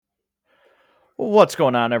What's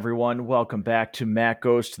going on, everyone? Welcome back to Matt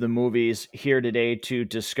Goes to the Movies. Here today to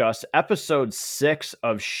discuss episode 6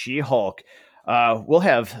 of She-Hulk. We'll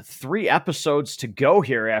have 3 episodes to go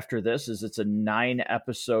here after this, as it's a 9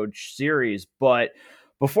 episode series. But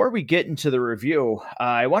before we get into the review,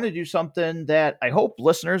 I want to do something that I hope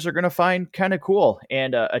listeners are going to find kind of cool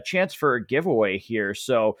and a chance for a giveaway here.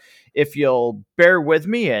 So if you'll bear with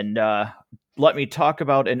me and let me talk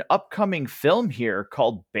about an upcoming film here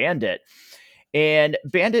called Bandit. And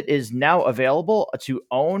Bandit is now available to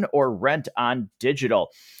own or rent on digital.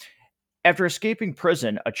 After escaping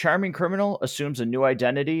prison, a charming criminal assumes a new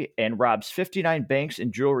identity and robs 59 banks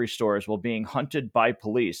and jewelry stores while being hunted by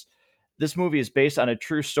police. This movie is based on a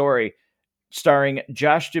true story starring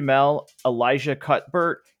Josh Duhamel, Elijah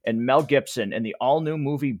Cuthbert, and Mel Gibson in the all-new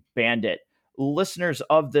movie Bandit. Listeners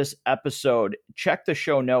of this episode, check the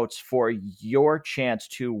show notes for your chance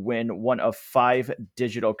to win one of 5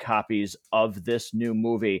 digital copies of this new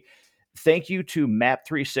movie. Thank you to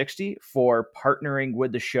Map360 for partnering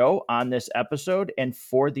with the show on this episode and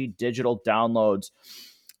for the digital downloads.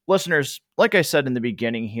 Listeners, like I said in the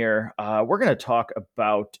beginning here, we're going to talk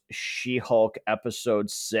about She-Hulk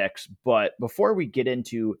episode 6. But before we get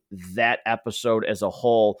into that episode as a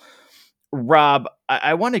whole, Rob,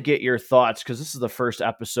 I want to get your thoughts because this is the first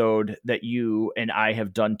episode that you and I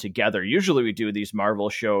have done together. Usually we do these Marvel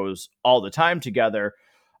shows all the time together,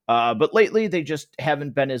 but lately they just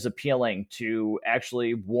haven't been as appealing to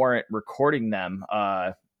actually warrant recording them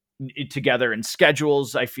together. And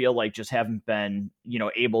schedules, I feel like, just haven't been,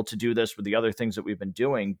 able to do this with the other things that we've been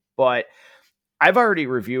doing. But I've already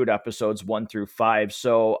reviewed episodes 1 through 5,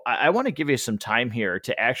 so I want to give you some time here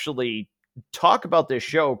to actually talk about this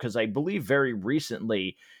show because I believe very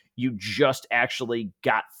recently you just actually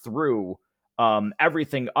got through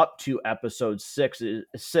everything up to episode six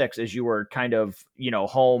as you were kind of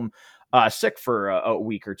home sick for a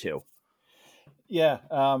week or two. Yeah.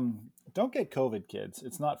 Don't get COVID, kids.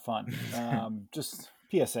 It's not fun. Just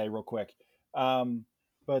PSA real quick.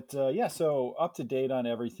 Yeah, so up to date on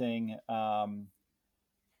everything. I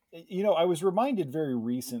was reminded very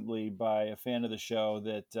recently by a fan of the show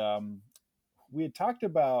that we had talked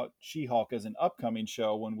about She-Hulk as an upcoming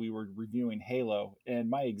show when we were reviewing Halo, and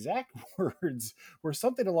my exact words were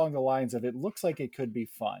something along the lines of, "It looks like it could be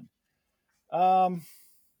fun." Um,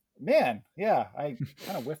 Man, yeah, I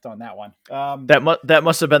kind of whiffed on that one. That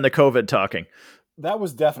must have been the COVID talking. That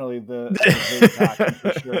was definitely the vape talking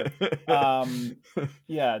for sure.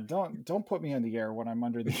 Yeah, don't put me on the air when I'm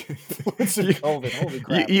under the influence of COVID. Holy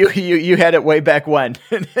crap! You had it way back when.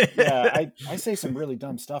 Yeah, I say some really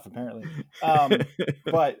dumb stuff apparently.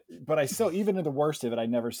 But I still, even in the worst of it, I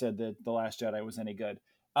never said that The Last Jedi was any good.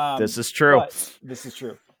 This is true. But this is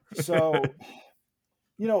true. So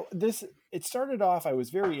this, it started off, I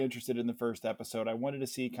was very interested in the first episode. I wanted to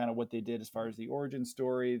see kind of what they did as far as the origin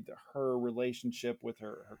story. Her relationship with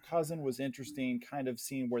her cousin was interesting, kind of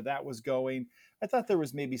seeing where that was going. I thought there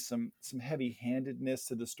was maybe some heavy-handedness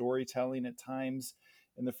to the storytelling at times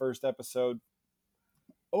in the first episode.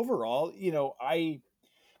 Overall,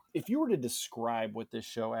 if you were to describe what this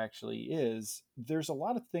show actually is, there's a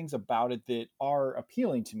lot of things about it that are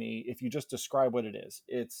appealing to me if you just describe what it is.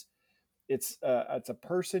 It's a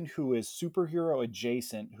person who is superhero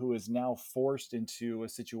adjacent, who is now forced into a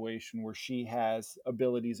situation where she has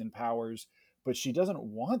abilities and powers, but she doesn't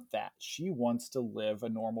want that. She wants to live a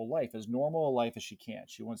normal life, as normal a life as she can.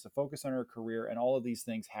 She wants to focus on her career, and all of these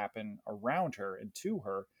things happen around her and to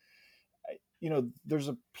her. There's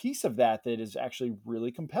a piece of that that is actually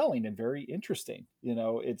really compelling and very interesting.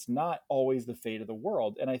 It's not always the fate of the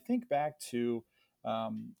world. And I think back to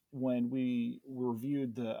when we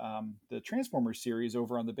reviewed the Transformers series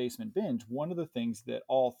over on the Basement Binge. One of the things that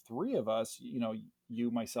all three of us,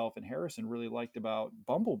 you, myself, and Harrison, really liked about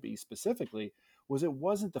Bumblebee specifically was it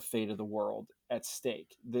wasn't the fate of the world at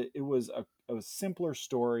stake. That it was a simpler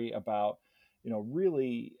story about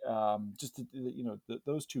really just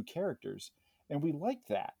those two characters, and we liked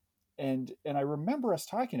that. And I remember us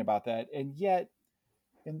talking about that, and yet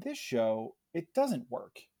in this show it doesn't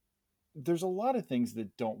work. There's a lot of things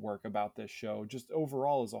that don't work about this show just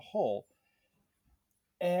overall as a whole.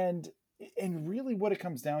 And and really what it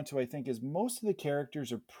comes down to, I think, is most of the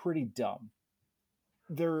characters are pretty dumb.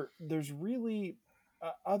 There's really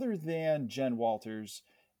other than Jen Walters,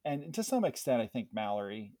 and to some extent I think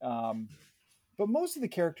Mallory, but most of the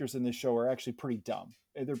characters in this show are actually pretty dumb.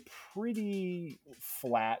 They're pretty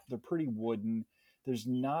flat, they're pretty wooden. There's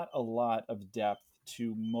not a lot of depth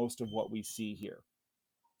to most of what we see here.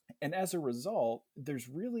 And as a result, there's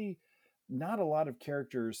really not a lot of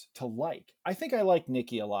characters to like. I think I like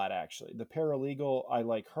Nikki a lot, actually. The paralegal, I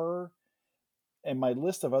like her. and my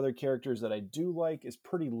list of other characters that I do like is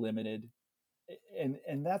pretty limited,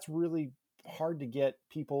 and that's really hard to get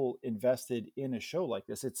people invested in a show like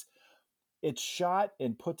this. It's shot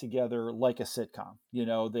and put together like a sitcom.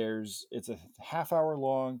 It's a half hour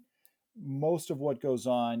long. Most of what goes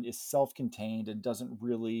on is self-contained and doesn't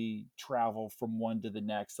really travel from one to the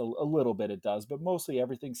next. A little bit it does, but mostly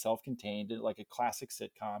everything's self-contained, like a classic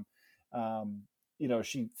sitcom. um,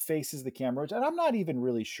 she faces the camera, and I'm not even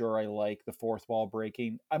really sure I like the fourth wall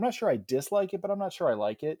breaking. I'm not sure I dislike it, but I'm not sure I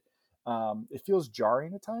like it. It feels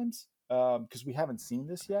jarring at times, because we haven't seen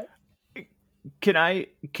this yet. Can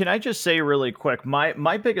I just say really quick,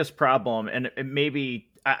 my biggest problem, and maybe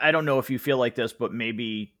I don't know if you feel like this, but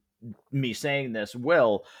maybe me saying this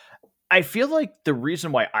will, I feel like the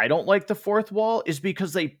reason why I don't like the fourth wall is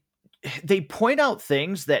because they point out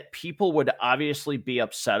things that people would obviously be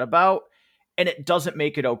upset about, and it doesn't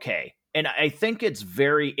make it okay. And I think it's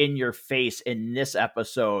very in your face in this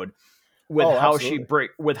episode with Oh, how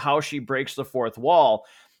absolutely. she breaks the fourth wall.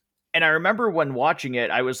 And I remember when watching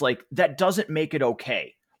it, I was like, that doesn't make it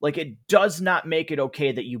okay. Like, it does not make it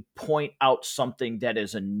okay that you point out something that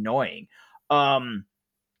is annoying. Um,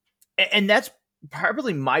 and that's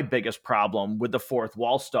probably my biggest problem with the fourth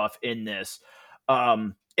wall stuff in this.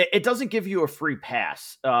 It doesn't give you a free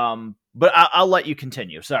pass. But I'll let you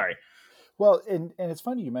continue. Sorry. Well, and it's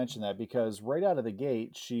funny you mention that, because right out of the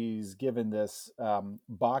gate, she's given this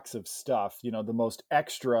box of stuff, the most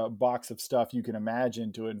extra box of stuff you can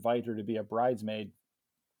imagine, to invite her to be a bridesmaid.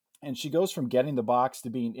 And she goes from getting the box to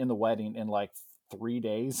being in the wedding in like 3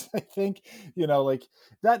 days, I think. Like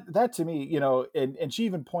that to me, and she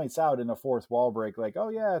even points out in a fourth wall break, like, oh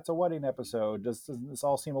yeah, it's a wedding episode. Doesn't this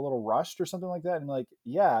all seem a little rushed or something like that? And like,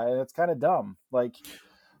 yeah, and it's kind of dumb. Like,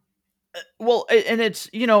 Well, and it's,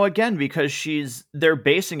 again, because they're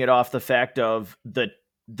basing it off the fact of the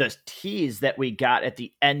tease that we got at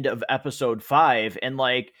the end of episode 5. And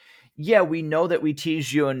like, yeah, we know that we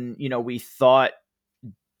teased you, and we thought,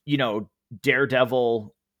 you know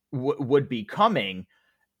Daredevil would be coming.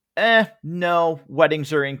 No,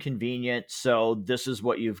 weddings are inconvenient, so this is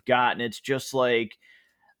what you've got. And it's just like,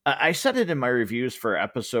 I said it in my reviews for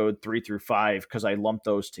episode 3 through 5, because I lumped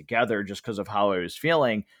those together just because of how I was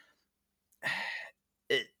feeling.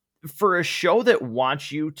 It, for a show that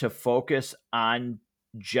wants you to focus on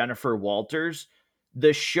Jennifer Walters,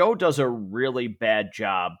 the show does a really bad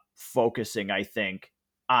job focusing, I think,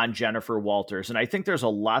 on Jennifer Walters. And I think there's a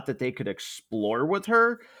lot that they could explore with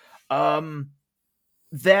her, um,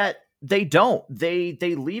 that they don't. They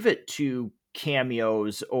leave it to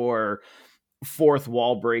cameos or fourth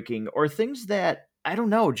wall breaking or things that, I don't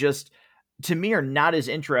know, just to me are not as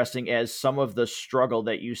interesting as some of the struggle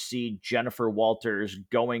that you see Jennifer Walters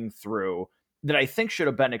going through, that I think should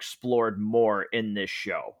have been explored more in this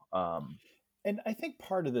show. and I think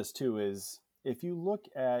part of this too is, if you look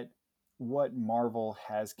at what Marvel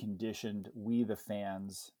has conditioned we the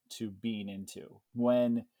fans to being into.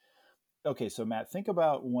 When Okay, so Matt, think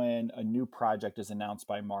about when a new project is announced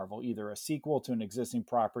by Marvel, either a sequel to an existing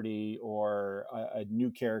property or a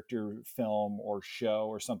new character film or show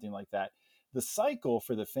or something like that. The cycle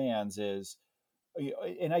for the fans is,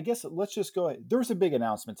 and I guess let's just go. There was a big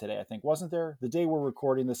announcement today, I think, wasn't there? The day we're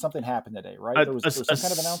recording this, something happened today, right? a, There was a, there was a some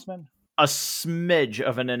kind of announcement. a smidge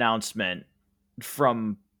of an announcement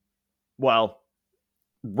from, well,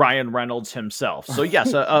 Ryan Reynolds himself. So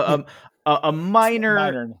yes, a minor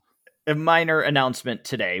Minor, a minor announcement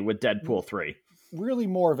today with Deadpool 3. really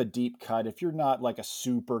more of a deep cut. If you're not like a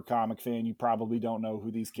super comic fan, you probably don't know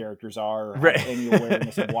who these characters are or have Right. any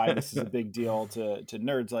awareness of why this is a big deal to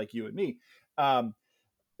nerds like you and me. Um,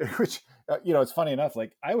 which, it's funny enough.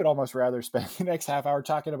 Like, I would almost rather spend the next half hour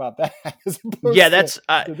talking about that as Yeah, opposed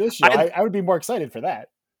that's to this show. I would be more excited for that.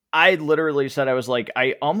 I literally said, I was like,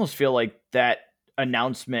 I almost feel like that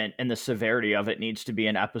announcement and the severity of it needs to be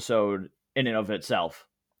an episode in and of itself.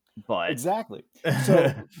 But Exactly.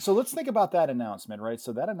 So let's think about that announcement, right?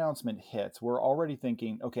 So that announcement hits. We're already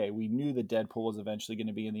thinking, okay, we knew that Deadpool was eventually going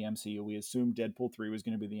to be in the MCU. We assumed Deadpool 3 was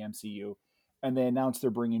going to be the MCU, and they announced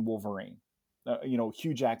they're bringing Wolverine.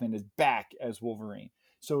 Hugh Jackman is back as Wolverine.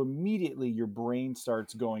 So immediately your brain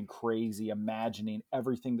starts going crazy, imagining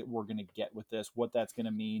everything that we're going to get with this, what that's going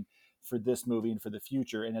to mean for this movie and for the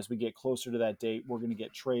future. And as we get closer to that date, we're going to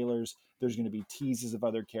get trailers. There's going to be teases of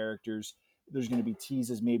other characters. There's going to be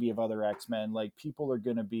teases maybe of other X-Men. Like, people are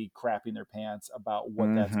going to be crapping their pants about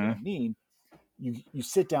what that's going Mhm. to mean. You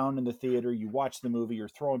sit down in the theater, you watch the movie, you're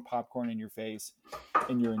throwing popcorn in your face,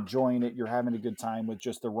 and you're enjoying it. You're having a good time with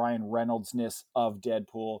just the Ryan Reynolds-ness of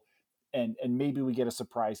Deadpool. and maybe we get a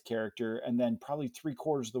surprise character, and then probably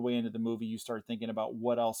 3/4 of the way into the movie you start thinking about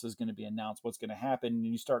what else is going to be announced, what's going to happen, and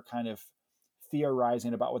you start kind of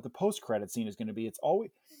theorizing about what the post-credit scene is going to be. It's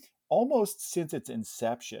always, almost since its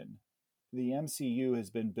inception, the MCU has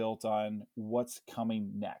been built on what's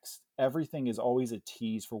coming next. Everything is always a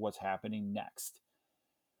tease for what's happening next.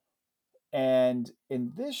 And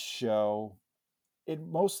in this show, it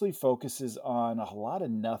mostly focuses on a lot of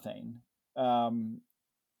nothing. Um,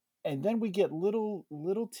 and then we get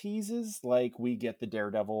little teases, like we get the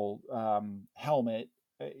Daredevil helmet,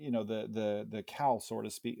 the cowl, so to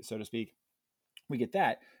speak. We get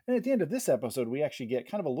that, and at the end of this episode, we actually get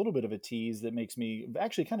kind of a little bit of a tease that makes me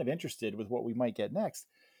actually kind of interested with what we might get next.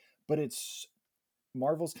 But it's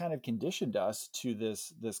Marvel's kind of conditioned us to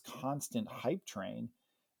this constant hype train,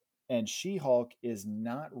 and She-Hulk is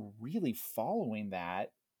not really following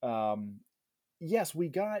that. Yes, we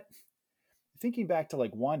got, thinking back to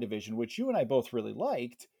like WandaVision, which you and I both really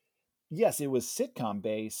liked. Yes, it was sitcom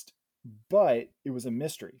based, but it was a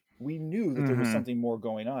mystery. We knew that there was something more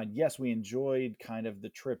going on. Yes, we enjoyed kind of the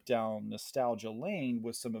trip down nostalgia lane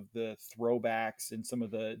with some of the throwbacks and some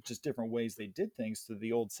of the just different ways they did things to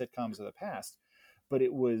the old sitcoms of the past. But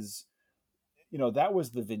it was, that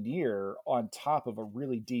was the veneer on top of a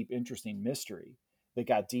really deep, interesting mystery that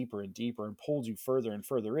got deeper and deeper and pulled you further and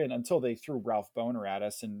further in until they threw Ralph Boner at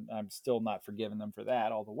us. And I'm still not forgiving them for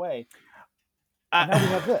that all the way. And now we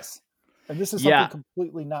have this. And this is something Yeah.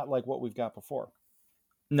 completely not like what we've got before.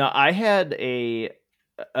 No, I had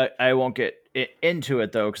I won't get into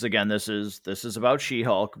it though, because again, this is about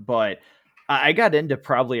She-Hulk, but I got into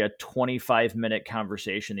probably a 25-minute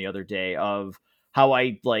conversation the other day of how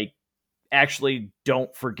I like actually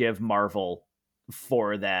don't forgive Marvel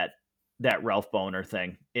for that Ralph Boner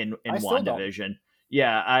thing in I still don't. WandaVision.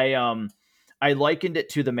 Yeah, I likened it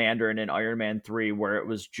to the Mandarin in Iron Man 3, where it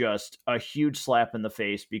was just a huge slap in the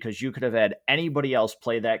face because you could have had anybody else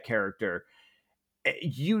play that character.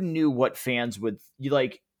 You knew what fans would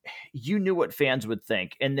you knew what fans would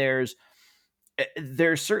think. And there's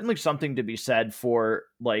certainly something to be said for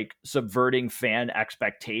like subverting fan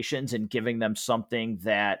expectations and giving them something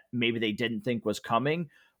that maybe they didn't think was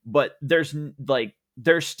coming, but there's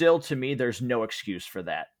still, to me, there's no excuse for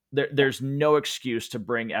that. There's no excuse to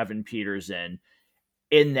bring Evan Peters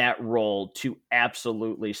in that role to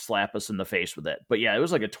absolutely slap us in the face with it. But yeah, it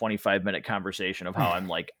was like a 25-minute conversation of how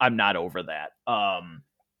I'm not over that.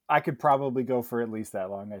 I could probably go for at least that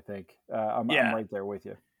long, I think. I'm Yeah. right there with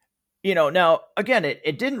you. Now again,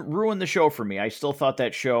 it didn't ruin the show for me. I still thought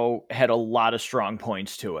that show had a lot of strong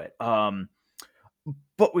points to it.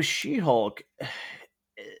 But with She-Hulk,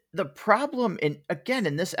 the problem in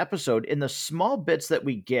this episode, in the small bits that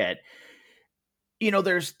we get,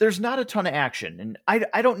 there's not a ton of action, and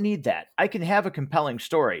I don't need that. I can have a compelling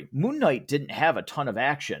story. Moon Knight didn't have a ton of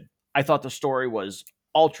action. I thought the story was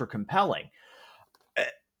ultra compelling.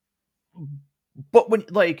 But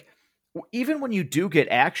even when you do get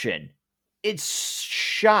action, it's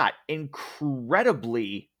shot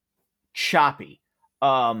incredibly choppy.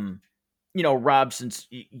 Rob, since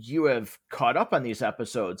you have caught up on these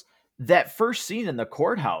episodes, that first scene in the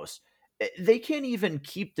courthouse, they can't even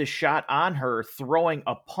keep the shot on her throwing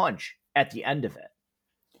a punch at the end of it.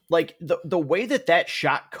 Like the way that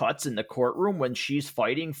shot cuts in the courtroom when she's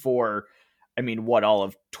fighting for, all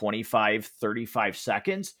of 25, 35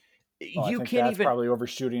 seconds. Oh, I You think can't that's even. probably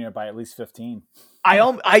overshooting it by at least 15.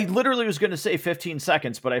 I literally was going to say 15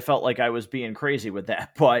 seconds, but I felt like I was being crazy with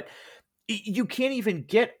that. But you can't even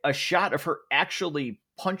get a shot of her actually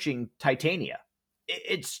punching Titania.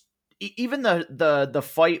 It's even the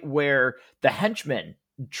fight where the henchman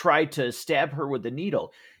tried to stab her with the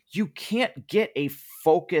needle. You can't get a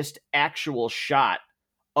focused actual shot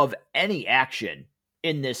of any action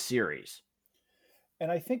in this series.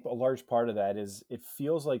 And I think a large part of that is it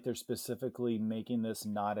feels like they're specifically making this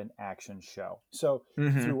not an action show. So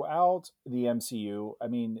throughout the MCU,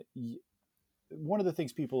 one of the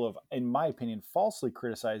things people have, in my opinion, falsely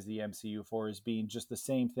criticized the MCU for is being just the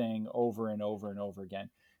same thing over and over and over again.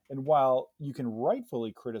 And while you can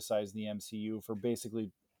rightfully criticize the MCU for basically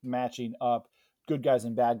matching up good guys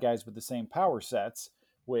and bad guys with the same power sets,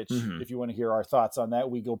 which, if you want to hear our thoughts on that,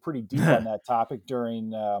 we go pretty deep on that topic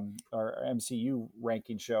during our MCU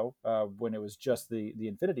ranking show when it was just the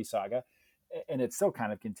Infinity Saga, and it still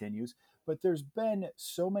kind of continues. But there's been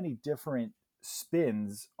so many different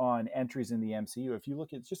spins on entries in the MCU. If you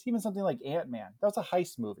look at just even something like Ant-Man, that was a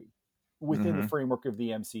heist movie within the framework of the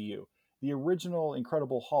MCU. The original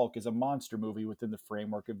Incredible Hulk is a monster movie within the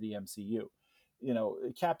framework of the MCU.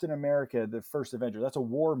 Captain America, the first Avenger, that's a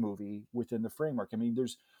war movie within the framework.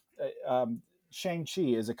 There's Shang-Chi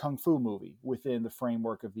is a kung fu movie within the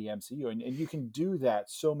framework of the MCU, and you can do that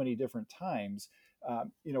so many different times.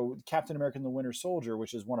 Captain America and the Winter Soldier,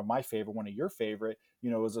 which is one of my favorite, one of your favorite,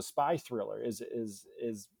 is a spy thriller. Is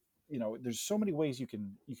there's so many ways you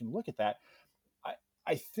can look at that.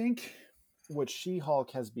 I I think what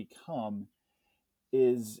She-Hulk has become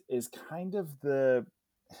is kind of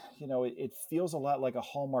it feels a lot like a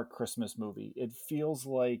Hallmark Christmas movie. It feels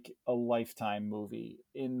like a Lifetime movie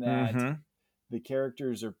in that Mm-hmm. the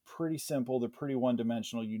characters are pretty simple, they're pretty one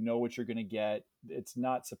dimensional. You know what you're going to get. It's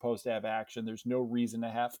not supposed to have action. There's no reason to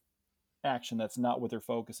have action. That's not what they're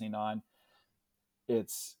focusing on.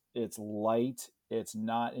 It's light. It's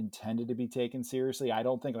not intended to be taken seriously. I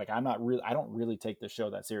don't think like I don't really take this show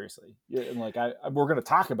that seriously. Yeah, and like we're going to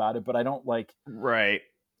talk about it, but Right.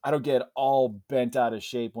 I don't get all bent out of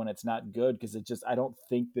shape when it's not good because I don't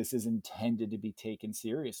think this is intended to be taken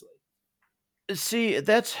seriously. See,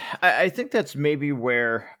 I think that's maybe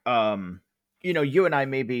where you and I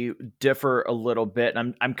maybe differ a little bit.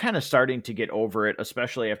 And I'm kind of starting to get over it,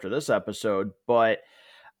 especially after this episode. But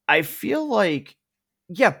I feel like,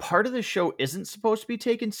 yeah, part of the show isn't supposed to be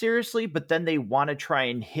taken seriously, but then they want to try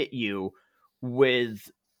and hit you with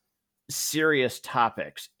serious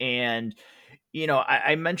topics. And,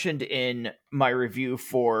 I mentioned in my review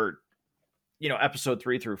for, episode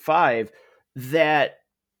 3 through 5 that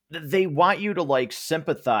they want you to like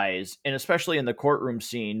sympathize. And especially in the courtroom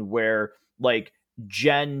scene where like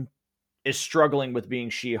Jen is struggling with being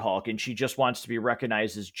She-Hulk and she just wants to be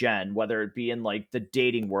recognized as Jen, whether it be in like the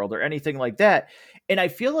dating world or anything like that. And I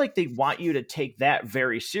feel like they want you to take that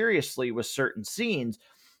very seriously with certain scenes,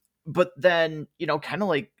 but then, kind of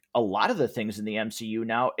like a lot of the things in the MCU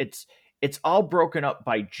now, it's all broken up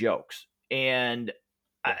by jokes. And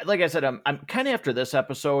Yeah. like I said, I'm kind of after this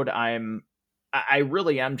episode, I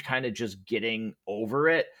really am kind of just getting over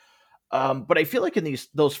it. But I feel like in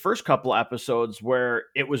those first couple episodes where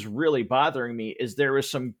it was really bothering me is there was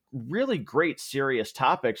some really great serious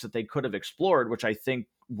topics that they could have explored, which I think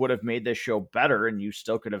would have made this show better, and you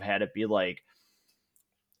still could have had it be like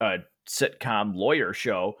a sitcom lawyer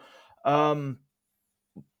show. Um,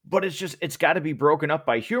 but it's got to be broken up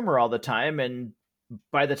by humor all the time, and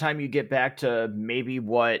by the time you get back to maybe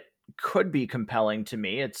what could be compelling to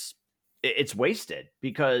me, it's wasted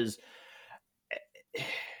because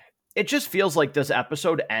it just feels like this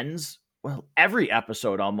episode ends. Well, every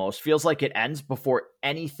episode almost feels like it ends before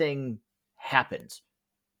anything happens.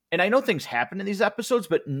 And I know things happen in these episodes,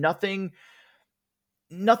 but nothing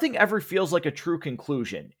ever feels like a true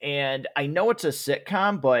conclusion. And I know it's a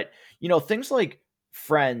sitcom, but things like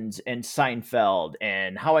Friends and Seinfeld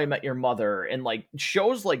and How I Met Your Mother and like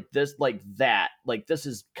shows like this, like that, like this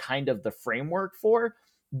is kind of the framework for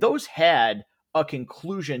those had a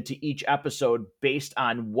conclusion to each episode based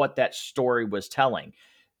on what that story was telling.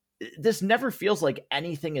 This never feels like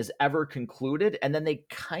anything is ever concluded, and then they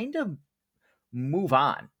kind of move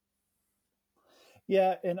on.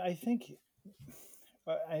 Yeah, and I think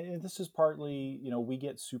this is partly, we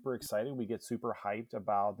get super excited, we get super hyped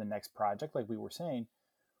about the next project, like we were saying.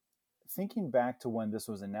 Thinking back to when this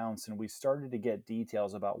was announced and we started to get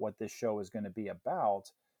details about what this show is going to be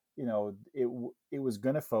about, it was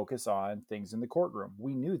going to focus on things in the courtroom.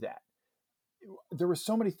 We knew that. There were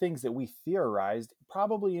so many things that we theorized,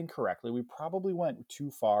 probably incorrectly. We probably went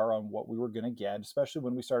too far on what we were going to get, especially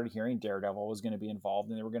when we started hearing Daredevil was going to be involved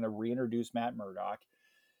and they were going to reintroduce Matt Murdock.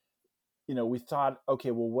 We thought,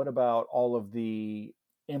 okay, well, what about all of the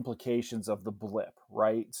implications of the blip,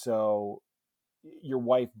 right? So your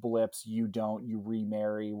wife blips, you don't, you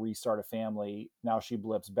remarry, restart a family. Now she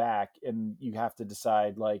blips back, and you have to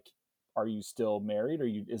decide, like, are you still married?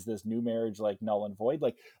 Is this new marriage like null and void?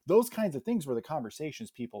 Like those kinds of things were the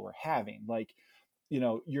conversations people were having. Like,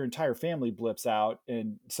 your entire family blips out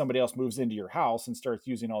and somebody else moves into your house and starts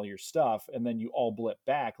using all your stuff, and then you all blip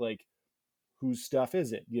back. Like, whose stuff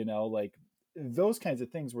is it? Like those kinds of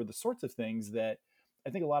things were the sorts of things that I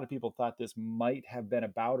think a lot of people thought this might have been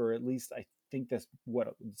about, or at least I think that's what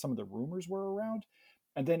some of the rumors were around.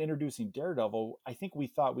 And then introducing Daredevil, I think we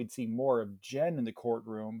thought we'd see more of Jen in the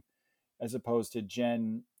courtroom as opposed to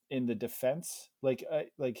Jen in the defense. I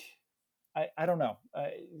don't know.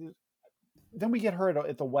 Then we get her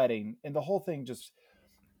at the wedding, and the whole thing just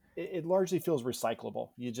it largely feels recyclable.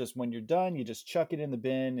 You just when you're done, you just chuck it in the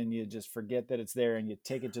bin and you just forget that it's there and you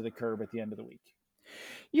take it to the curb at the end of the week.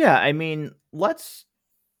 Yeah, I mean, let's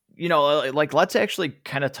actually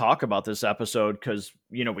kind of talk about this episode because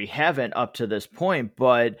we haven't up to this point,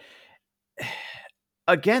 but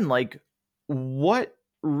again, like what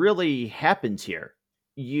really happens here?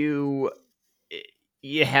 You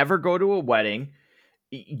you have her go to a wedding.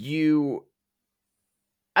 You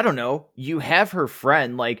I don't know, you have her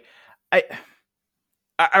friend. Like, I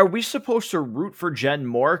are we supposed to root for Jen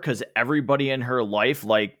more because everybody in her life,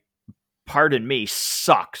 like, pardon me,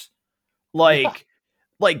 sucks? Yeah,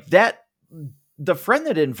 Like that. The friend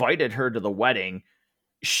that invited her to the wedding,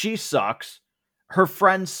 she sucks. Her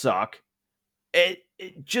friends suck. It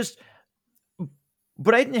just,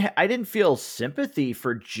 but I didn't feel sympathy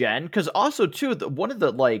for Jen because also too one of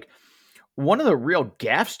the real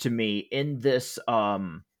gaffes to me in this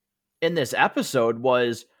episode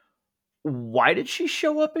was, why did she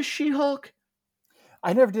show up as She-Hulk?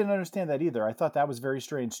 I never did understand that either. I thought that was very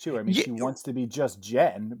strange too. I mean, Yeah, she wants to be just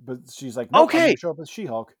Jen, but she's like, nope, I'm going okay, to show up as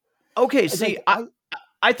She-Hulk. okay. It's See, like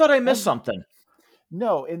I thought I I missed something.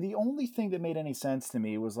 No, and the only thing that made any sense to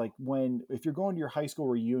me was like when if you're going to your high school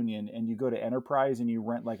reunion and you go to Enterprise and you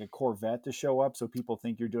rent like a Corvette to show up so people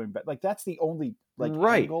think you're doing better. Like that's the only like Right.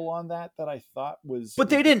 angle on that I thought But was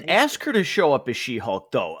they the didn't case. ask her to show up as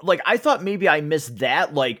She-Hulk though. Like, I thought maybe I missed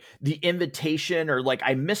that, like the invitation, or like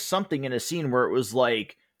I missed something in a scene where it was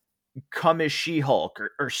like, come as She-Hulk,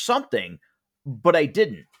 or something, but I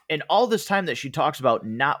didn't. And all this time that she talks about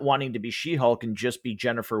not wanting to be She-Hulk and just be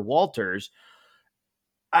Jennifer Walters,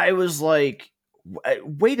 I was like,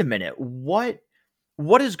 wait a minute, what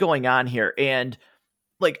is going on here? And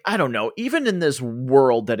like, I don't know, even in this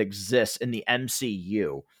world that exists in the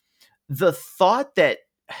MCU, the thought that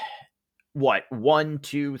what, one,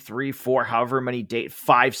 two, three, four, however many date,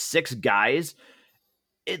 five, six guys,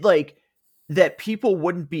 it like, that people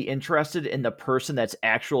wouldn't be interested in the person that's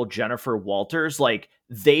actual Jennifer Walters. Like,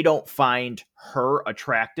 they don't find her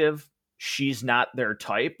attractive. She's not their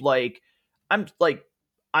type. I'm like,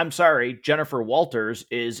 I'm sorry, Jennifer Walters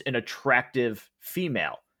is an attractive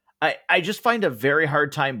female. I just find a very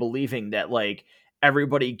hard time believing that like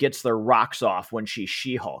everybody gets their rocks off when she's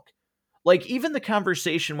She-Hulk. Like, even the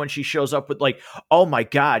conversation when she shows up with like, oh my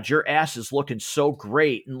god, your ass is looking so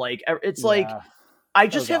great, and like it's like, Yeah, I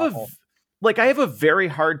that just was have awful. I have a very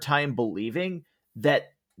hard time believing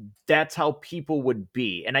that that's how people would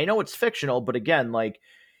be. And I know it's fictional, but again, like,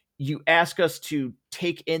 you ask us to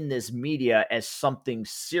take in this media as something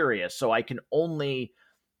serious, so I can only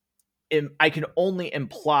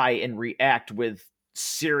imply and react with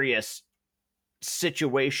serious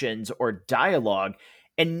situations or dialogue,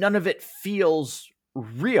 and none of it feels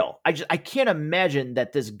real. I can't imagine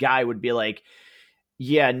that this guy would be like,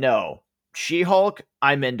 yeah, no, She-Hulk,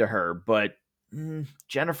 I'm into her, but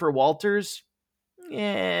Jennifer Walters,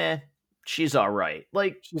 yeah, she's all right.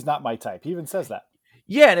 Like, She's not my type. He even says that.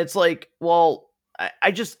 yeah, and it's like, well,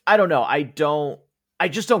 I don't know. I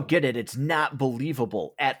just don't get it. It's not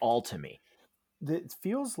believable at all to me. It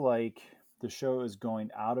feels like the show is going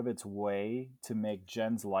out of its way to make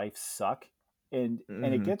Jen's life suck, and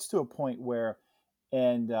it Hmm. gets to a point where,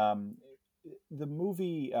 and the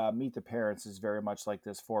movie Meet the Parents is very much like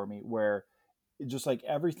this for me, where just like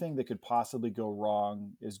everything that could possibly go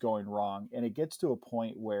wrong is going wrong, and it gets to a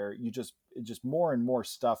point where just more and more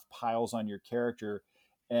stuff piles on your character,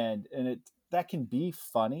 and it that can be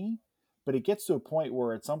funny, but it gets to a point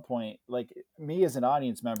where at some point, like me as an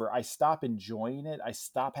audience member, I stop enjoying it, I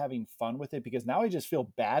stop having fun with it, because now I just feel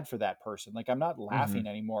bad for that person. Like I'm not Hmm. laughing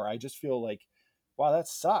anymore, I just feel like, wow, that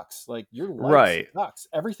sucks. Like your life Right. sucks.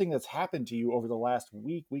 Everything that's happened to you over the last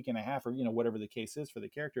week and a half, or whatever the case is for the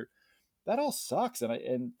character, that all sucks.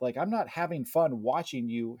 And like I'm not having fun watching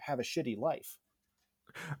you have a shitty life.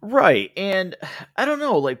 Right. And I don't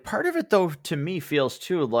know, like, part of it though to me feels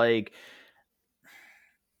too like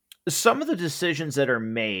some of the decisions that are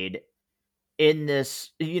made in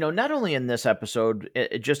this, not only in this episode,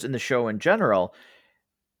 just in the show in general,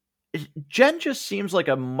 Jen just seems like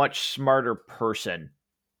a much smarter person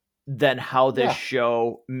than how this Yeah.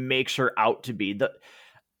 show makes her out to be.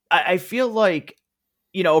 I feel like,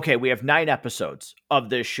 okay, we have 9 episodes of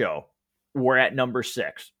this show. We're at number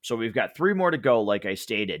 6. So we've got 3 more to go, like I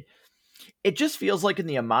stated. It just feels like in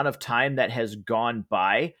the amount of time that has gone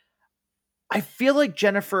by, I feel like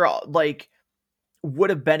Jennifer, like, would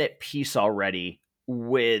have been at peace already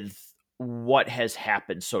with what has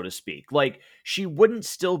happened, so to speak. Like, she wouldn't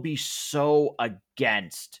still be so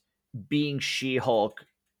against being She-Hulk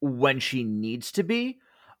when she needs to be.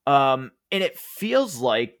 And it feels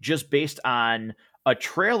like, just based on a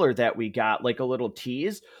trailer that we got, like a little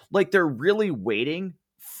tease, like they're really waiting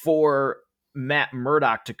for Matt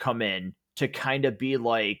Murdock to come in to kind of be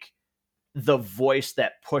like the voice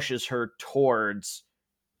that pushes her towards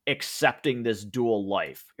accepting this dual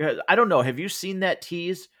life. I don't know. Have you seen that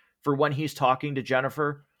tease for when he's talking to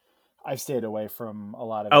Jennifer? I've stayed away from a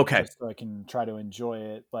lot of it Okay, just so I can try to enjoy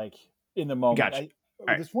it like in the moment. gotcha.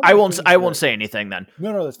 All right. That's one of the things I won't that say anything then.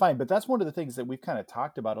 no, that's fine. But that's one of the things that we've kind of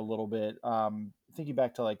talked about a little bit. Thinking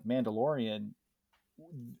back to like Mandalorian,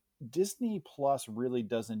 Disney Plus really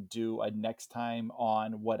doesn't do a next time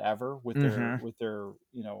on whatever Mhm. with their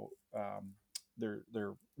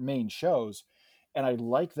their main shows, and I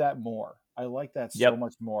like that more. I like that so Yep.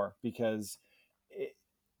 much more because it,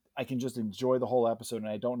 I can just enjoy the whole episode, and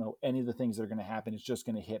I don't know any of the things that are going to happen. It's just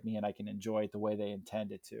going to hit me, and I can enjoy it the way they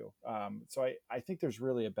intend it to. So I think there's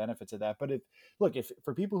really a benefit to that. But if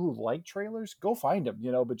for people who like trailers, go find them,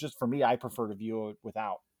 But just for me, I prefer to view it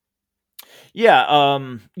without. Yeah,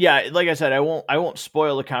 yeah, like I said, I won't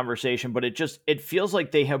spoil the conversation, but it feels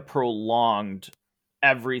like they have prolonged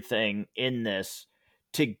everything in this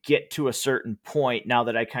to get to a certain point now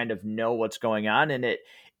that I kind of know what's going on, and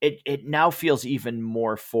it now feels even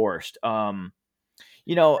more forced. I'm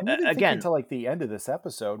even thinking Again, to like the end of this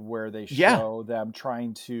episode where they yeah, show them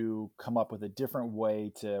trying to come up with a different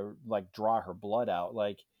way to like draw her blood out.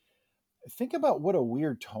 Like, think about what a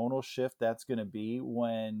weird tonal shift that's going to be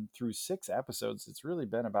when through 6 episodes, it's really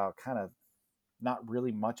been about kind of not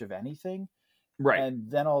really much of anything. right. And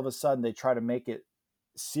then all of a sudden they try to make it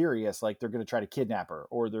serious, like they're going to try to kidnap her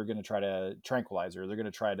or they're going to try to tranquilize her, they're going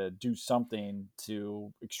to try to do something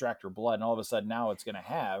to extract her blood, and all of a sudden now it's going to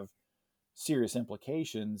have serious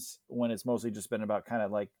implications when it's mostly just been about kind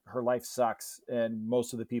of like her life sucks and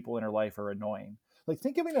most of the people in her life are annoying. Like,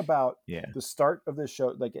 thinking about Yeah. the start of this show,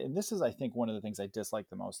 like, and this is, I think, one of the things I dislike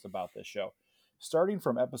the most about this show, starting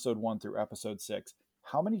from episode 1 through episode 6.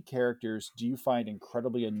 How many characters do you find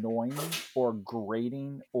incredibly annoying or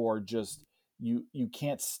grating, or just you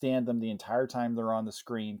can't stand them the entire time they're on the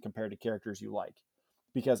screen compared to characters you like?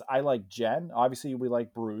 Because I like Jen, obviously we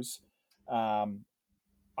like Bruce, um,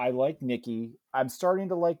 I like Nikki. I'm starting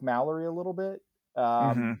to like Mallory a little bit.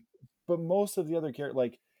 Um, Mhm. but most of the other characters,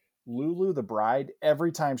 like Lulu the bride,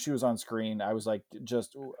 every time she was on screen, I was like,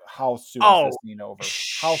 just how soon is this Oh, scene over?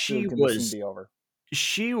 How soon she can this scene was be over?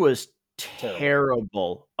 she was Terrible.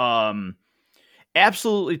 terrible.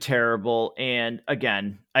 Absolutely terrible. And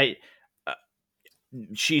again, I uh,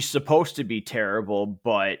 she's supposed to be terrible,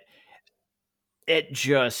 but it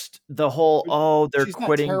just the whole, But oh, they're she's not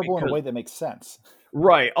quitting terrible in a because way that makes sense.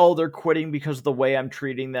 right, oh, they're quitting because of the way I'm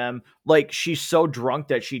treating them. Like, she's so drunk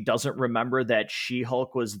that she doesn't remember that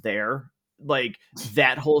She-Hulk was there. Like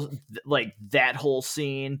that whole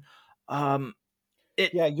scene. Um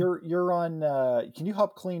it Yeah, you're on. Can you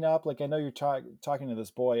help clean up? Like, I know you're talking to this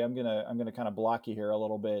boy. I'm gonna kind of block you here a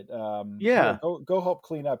little bit. Yeah, yeah. go help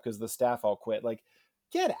clean up because the staff all quit. Like,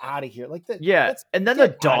 get out of here. Like, Yeah. that's And then the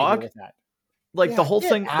get out of here dog, with that. like the Yeah, whole get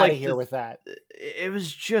thing, out of like here with that. it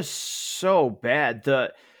was just so bad.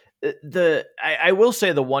 I will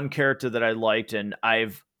say the one character that I liked, and I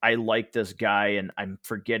like this guy, and I'm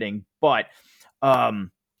forgetting, but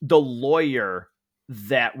um, the lawyer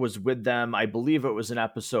that was with them, I believe it was in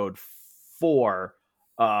episode 4,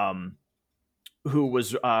 um, who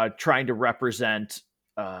was trying to represent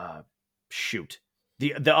uh, shoot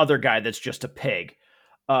the other guy that's just a pig,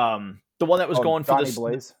 the one that was Oh, going for Johnny this.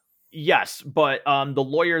 Blaze. Yes, but the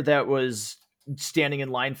lawyer that was standing in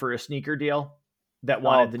line for a sneaker deal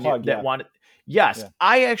Oh, Pug. that Yeah, wanted. Yes, yeah.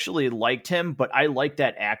 I actually liked him, but I like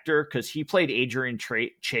that actor because he played Adrian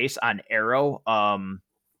Chase on Arrow,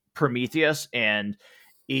 Prometheus, and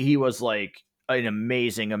he was like an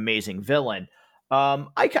amazing, amazing villain.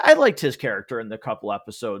 I liked his character in the couple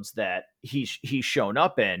episodes that he's shown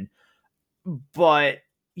up in, but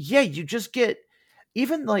yeah, you just get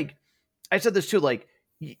even like I said this too, like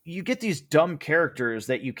you get these dumb characters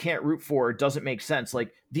that you can't root for. It doesn't make sense.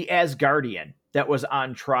 Like the Asgardian that was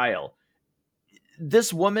on trial.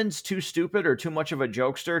 This woman's too stupid or too much of a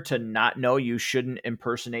jokester to not know you shouldn't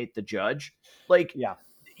impersonate the judge. Like Yeah.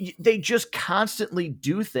 they just constantly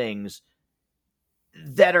do things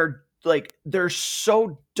that are like they're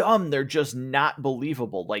so dumb they're just not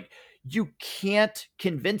believable. Like you can't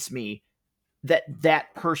convince me that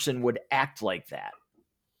that person would act like that.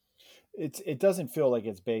 It doesn't feel like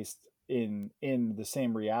it's based in the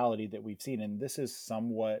same reality that we've seen, and this is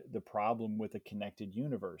somewhat the problem with a connected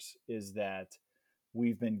universe, is that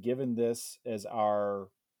we've been given this as our,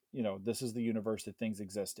 this is the universe that things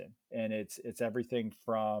exist in, and it's everything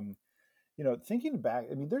from, thinking back.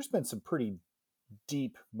 I mean, there's been some pretty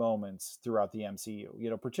deep moments throughout the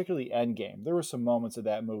MCU, particularly Endgame. There were some moments of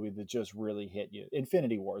that movie that just really hit you.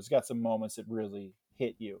 Infinity War's got some moments that really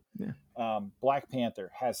hit you. Yeah. Black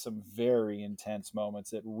Panther has some very intense moments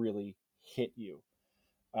that really hit you.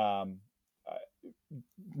 Um,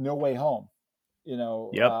 no Way Home, you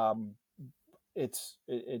know, Yep. it's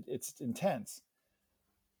intense,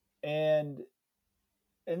 and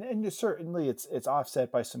and certainly it's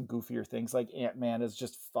offset by some goofier things like Ant-Man is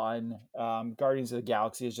just fun. Guardians of the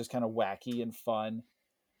Galaxy is just kind of wacky and fun,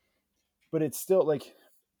 but it's still like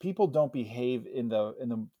people don't behave in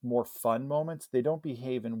the more fun moments. They don't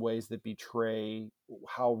behave in ways that betray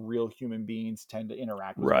how real human beings tend to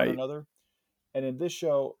interact with one Right. another. And in this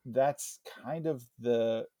show, that's kind of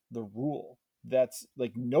the rule. That's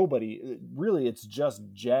like nobody really. It's just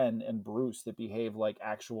Jen and Bruce that behave like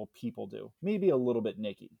actual people do. Maybe a little bit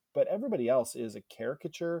Nikki, but everybody else is a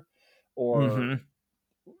caricature, or Hmm.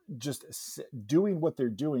 just doing what they're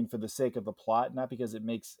doing for the sake of the plot, not because it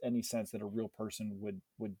makes any sense that a real person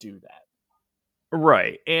would do that.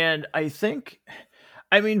 Right. And I think,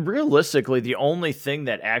 I mean, realistically, the only thing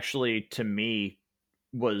that actually to me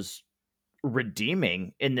was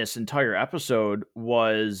redeeming in this entire episode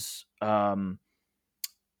was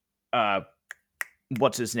uh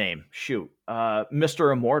what's his name? Shoot.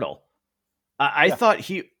 Mr. Immortal. Yeah, I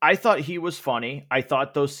thought he was funny. I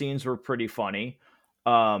thought those scenes were pretty funny.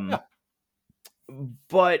 Um yeah.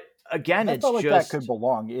 but again, That it's felt like that could just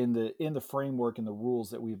belong in the framework and the rules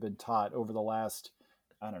that we've been taught over the last,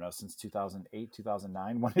 I don't know, since 2008,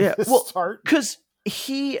 2009. When did yeah, this well, start? cuz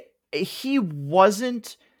he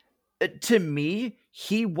wasn't to me,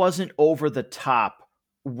 he wasn't over the top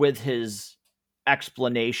with his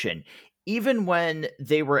explanation. Even when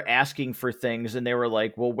they were asking for things and they were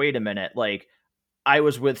like, "Well, wait a minute, like I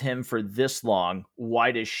was with him for this long.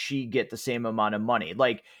 Why does she get the same amount of money?"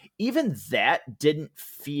 Like, even that didn't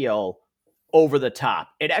feel over the top.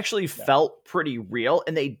 It actually Yeah, felt pretty real,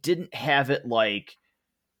 and they didn't have like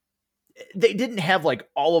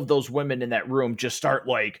all of those women in that room just start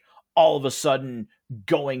like all of a sudden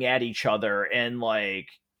going at each other and like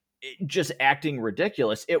just acting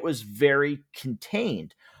ridiculous. It was very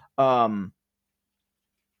contained. Um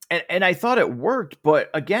and I thought it worked, but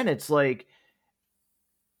again, it's like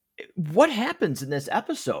what happens in this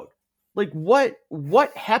episode? Like what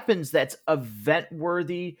happens that's event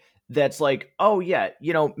worthy, that's like, oh yeah,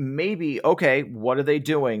 maybe okay, what are they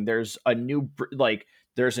doing? There's a new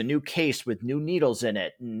case with new needles in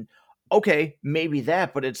it, and okay, maybe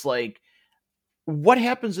that, but it's like what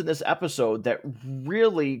happens in this episode that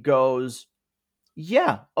really goes,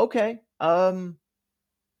 yeah, okay.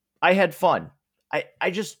 I had fun. I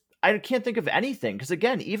can't think of anything because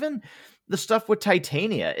again, even the stuff with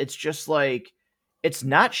Titania, it's just like it's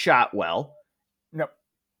not shot well. no,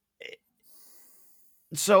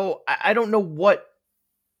 So I don't know what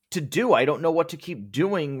to do. I don't know what to keep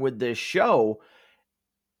doing with this show.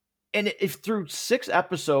 And if through 6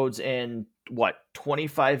 episodes and what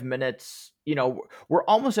 25 minutes, we're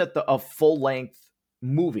almost at a full length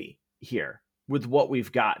movie here with what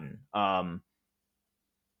we've gotten. I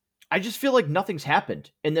just feel like nothing's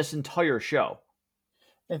happened in this entire show.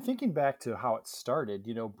 and thinking back to how it started,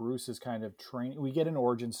 Bruce is kind of training. We get an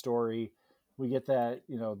origin story. We get that,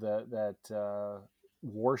 that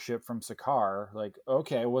warship from Sakaar. Like,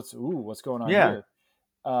 okay, what's going on Yeah, here?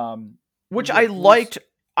 We which get Bruce.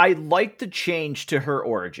 I liked the change to her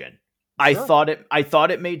origin. Sure. I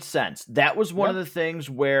thought it made sense. That was one of Yeah. the things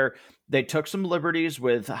where they took some liberties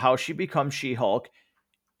with how she becomes She-Hulk,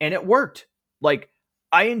 and it worked. Like,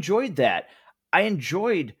 I enjoyed that. I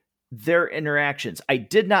enjoyed their interactions. I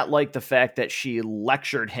did not like the fact that she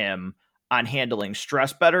lectured him on handling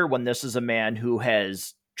stress better when this is a man who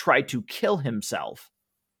has tried to kill himself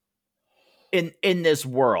in this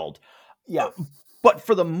world. Yeah. But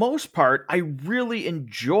for the most part, I really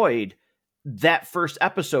enjoyed that first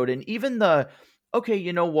episode. And even okay,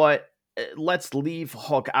 you know what? Let's leave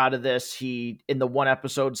Hulk out of this. He, in the one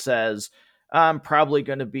episode, says, I'm probably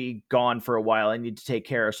going to be gone for a while. I need to take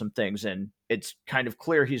care of some things. And it's kind of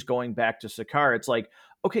clear he's going back to Sakaar. It's like,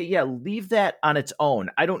 okay, yeah, leave that on its own.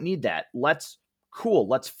 I don't need that. Let's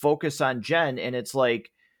focus on Jen. And it's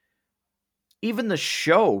like, even the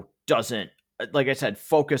show doesn't, like I said,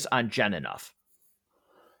 focus on Jen enough.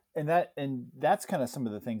 And that's kind of some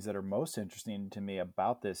of the things that are most interesting to me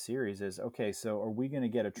about this series is, okay, so are we going to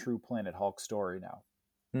get a true Planet Hulk story now?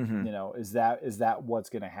 Mm-hmm. Is that what's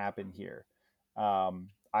going to happen here?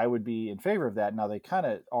 I would be in favor of that. Now they kind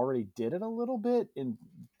of already did it a little bit in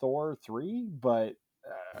Thor 3, but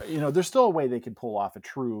there's still a way they can pull off a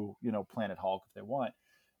true, Planet Hulk if they want.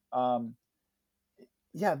 um,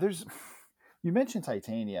 yeah, there's you mentioned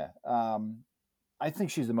Titania. I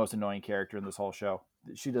think she's the most annoying character in this whole show.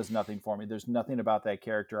 She does nothing for me. There's nothing about that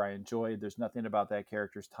character I enjoy. There's nothing about that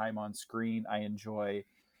character's time on screen I enjoy,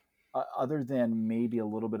 other than maybe a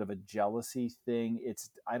little bit of a jealousy thing.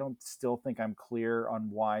 I don't still think I'm clear on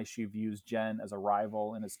why she views Jen as a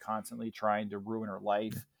rival and is constantly trying to ruin her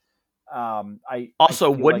life. I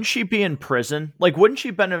Also, feel wouldn't like she be in prison? Like, wouldn't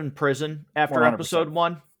she been in prison after 100%, episode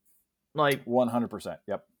 1? Like, 100%.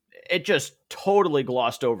 Yep. it just totally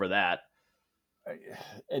glossed over that.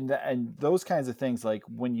 And those kinds of things, like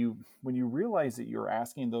when you realize that you're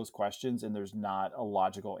asking those questions and there's not a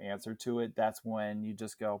logical answer to it, that's when you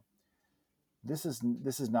just go, this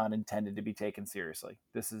is not intended to be taken seriously.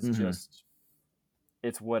 This is Hmm. just,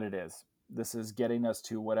 it's what it is. This is getting us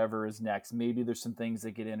to whatever is next. Maybe there's some things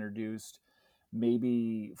that get introduced.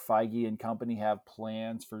 Maybe Feige and company have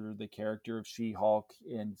plans for the character of She-Hulk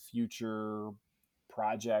in future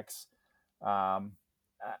projects. um,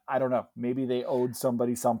 I don't know. Maybe they owed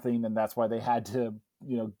somebody something, and that's why they had to,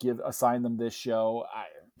 assign them this show.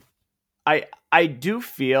 I do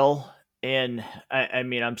feel, and I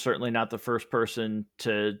mean, I'm certainly not the first person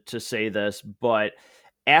to say this, but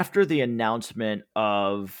after the announcement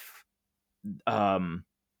of um,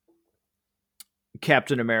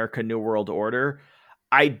 Captain America: New World Order,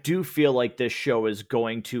 I do feel like this show is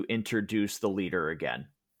going to introduce the leader again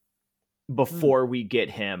Hmm. before we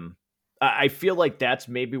get him. I feel like that's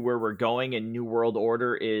maybe where we're going, and New World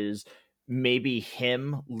Order is maybe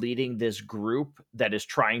him leading this group that is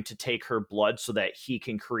trying to take her blood so that he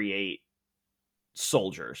can create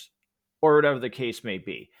soldiers or whatever the case may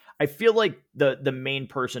be. I feel like the main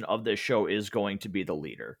person of this show is going to be the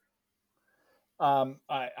leader.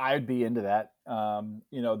 I'd be into that.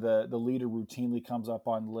 The leader routinely comes up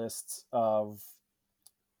on lists of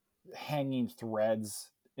hanging threads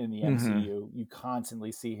in the Hmm. MCU. You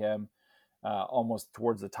constantly see him almost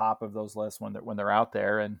towards the top of those lists when they're out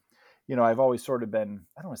there. And I've always sort of been,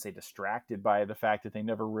 I don't want to say distracted by the fact that they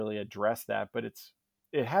never really address that, but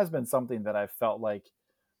it has been something that I've felt like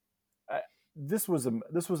uh, this was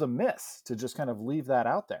a miss to just kind of leave that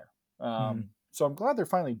out there. Hmm. So I'm glad they're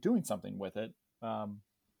finally doing something with it.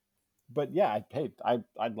 But yeah,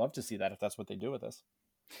 I'd love to see that if that's what they do with this.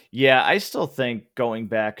 Yeah, I still think going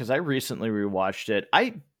back because I recently rewatched it.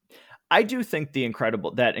 I do think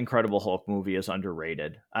that Incredible Hulk movie is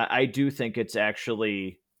underrated. I do think it's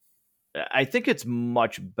actually I think it's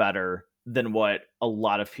much better than what a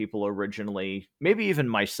lot of people originally, maybe even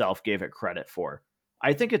myself, gave it credit for.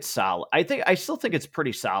 I think it's solid. I still think it's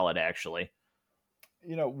pretty solid actually.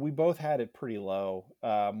 We both had it pretty low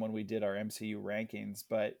when we did our MCU rankings,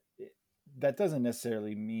 but that doesn't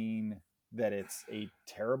necessarily mean that it's a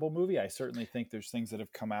terrible movie. I certainly think there's things that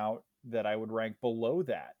have come out that I would rank below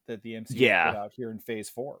that the MCU has put Yeah. out here in Phase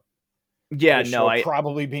 4. Yeah, This no, show I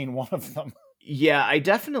probably being one of them. yeah, I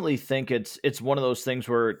definitely think it's one of those things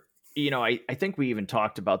where I think we even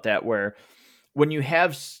talked about that where when you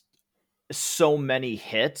have so many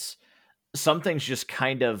hits, some things just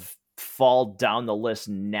kind of fall down the list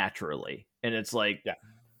naturally. And it's like, Yeah.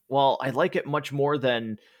 well, I like it much more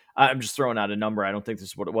than I'm just throwing out a number. I don't think this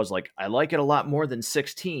is what it was. Like, I like it a lot more than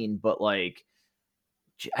 16, but like,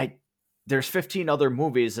 I there's 15 other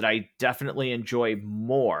movies that I definitely enjoy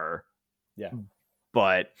more. Yeah.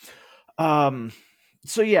 But um,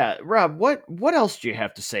 so yeah, Rob, what else do you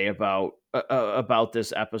have to say about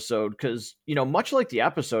this episode? Because much like the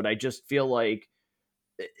episode, I just feel like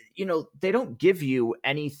they don't give you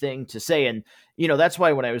anything to say. And that's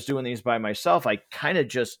why when I was doing these by myself, I kind of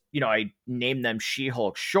just I named them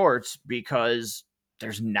She-Hulk shorts because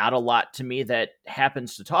there's not a lot to me that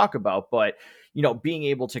happens to talk about. But being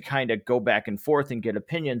able to kind of go back and forth and get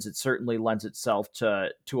opinions, it certainly lends itself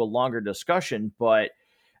to a longer discussion. But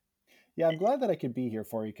Yeah, I'm glad that I could be here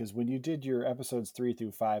for you because when you did your episodes 3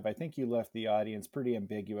 through 5, I think you left the audience pretty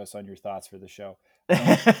ambiguous on your thoughts for the show.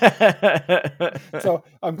 So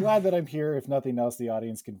I'm glad that I'm here. If nothing else, the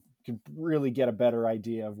audience can really get a better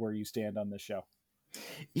idea of where you stand on this show.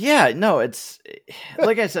 Yeah, no, it's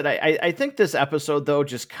like I said. I think this episode though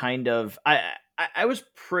just kind of I was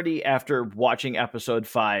pretty after watching episode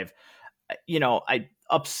 5. I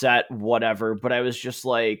upset whatever, but I was just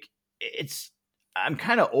like, it's I'm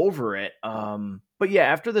kind of over it. But yeah,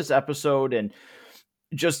 after this episode and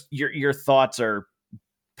just your thoughts are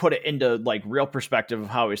put it into like real perspective of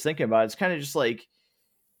how I was thinking about it. It's kind of just like,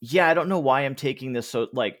 yeah, I don't know why I'm taking this so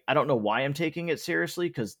like I don't know why I'm taking it seriously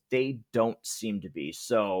because they don't seem to be.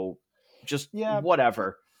 So just Yeah,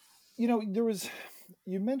 whatever. there was,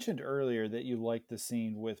 you mentioned earlier that you liked the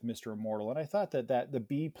scene with Mr. Immortal, and I thought that the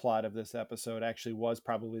B plot of this episode actually was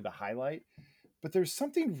probably the highlight. But there's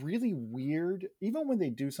something really weird, even when they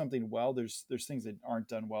do something well. There's things that aren't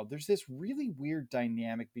done well. There's this really weird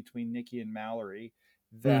dynamic between Nikki and Mallory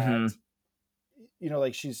that, Hmm.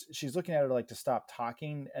 like she's looking at her like to stop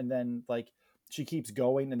talking, and then like she keeps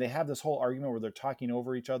going, and they have this whole argument where they're talking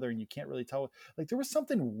over each other, and you can't really tell. Like there was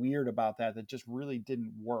something weird about that just really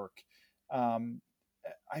didn't work. Um,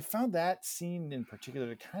 I found that scene in particular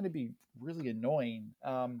to kind of be really annoying.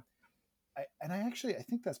 I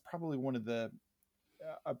think that's probably one of the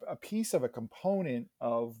a piece of a component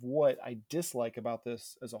of what I dislike about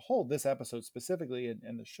this as a whole, this episode specifically,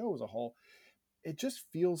 and the show as a whole. It just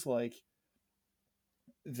feels like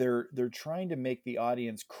they're trying to make the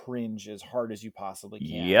audience cringe as hard as you possibly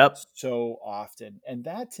can Yep. so often, and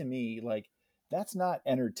that to me, like, that's not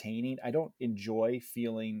entertaining. I don't enjoy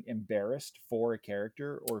feeling embarrassed for a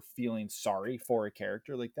character or feeling sorry for a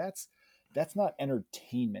character. Like, that's not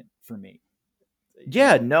entertainment for me, you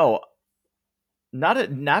Yeah, know. no,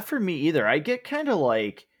 not for me either. I get kind of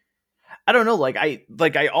like, I don't know, like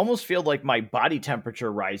I almost feel like my body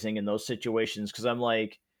temperature rising in those situations because I'm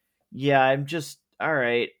like, yeah, I'm just all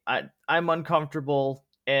right. I'm uncomfortable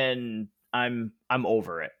and I'm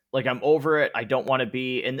over it. Like I'm over it. I don't want to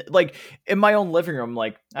be in like in my own living room.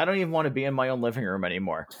 Like I don't even want to be in my own living room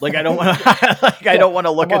anymore. Like I don't want to like I Yeah, don't want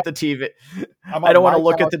to I'm look on at the TV. I'm I on don't want to my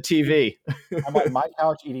look at couch the TV. I'm on my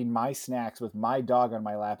couch eating my snacks with my dog on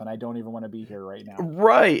my lap, and I don't even want to be here right now.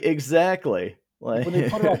 Right, exactly. Like, Like when they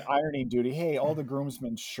put her on ironing duty, hey, all the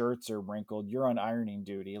groomsmen's shirts are wrinkled. You're on ironing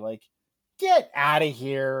duty. Like, get out of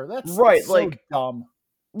here. That's right, so dumb.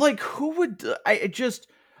 like who would I it just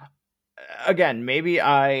again, maybe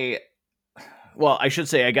I well, I should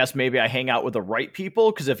say, I guess maybe I hang out with the right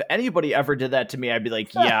people because if anybody ever did that to me, I'd be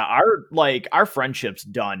like, yeah, our friendship's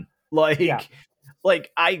done. Yeah,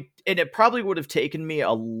 Like and it probably would have taken me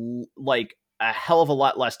like a hell of a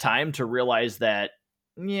lot less time to realize that,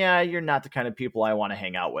 yeah, you're not the kind of people I want to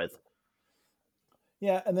hang out with.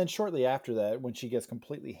 yeah. And then shortly after that, when she gets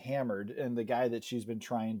completely hammered, and the guy that she's been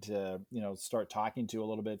trying to, start talking to a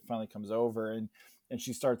little bit finally comes over, and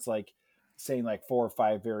she starts like saying like four or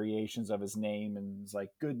five variations of his name, and it's like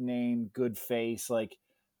good name, good face, like,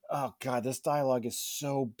 oh god, this dialogue is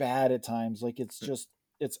so bad at times. Like,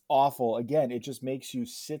 it's awful. Again, it just makes you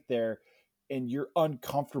sit there and you're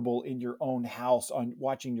uncomfortable in your own house on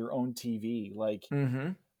watching your own TV. Like, Mm-hmm.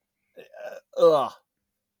 ugh.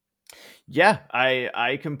 Yeah,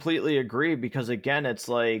 I completely agree because again, it's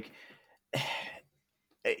like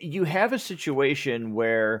you have a situation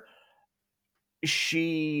where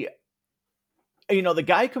she the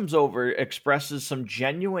guy comes over, expresses some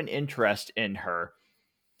genuine interest in her.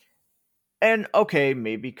 And okay,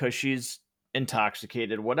 maybe because she's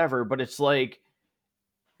intoxicated, whatever, but it's like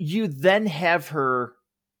you then have her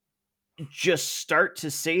just start to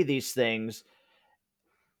say these things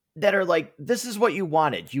that are like, this is what you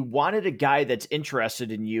wanted. You wanted a guy that's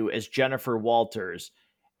interested in you as Jennifer Walters.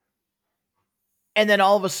 And then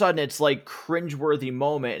all of a sudden it's like cringeworthy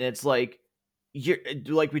moment. And it's like, you're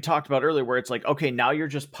like we talked about earlier, where it's like, okay, now you're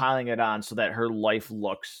just piling it on so that her life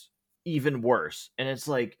looks even worse. And it's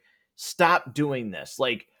like, stop doing this.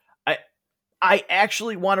 Like, I I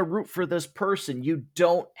actually want to root for this person. You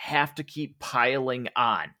don't have to keep piling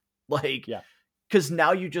on. Like, Yeah. because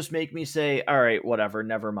now you just make me say, all right, whatever,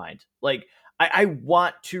 never mind. Like, I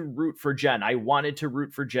want to root for Jen. I wanted to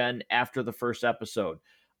root for Jen after the first episode.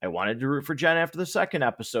 I wanted to root for Jen after the second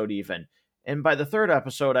episode, even. And by the third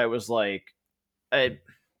episode, I was like,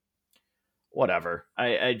 whatever.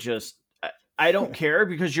 I just, I don't care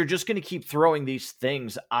because you're just going to keep throwing these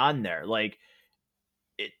things on there. Like,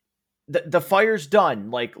 it, the fire's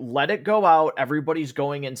done. Like, let it go out. Everybody's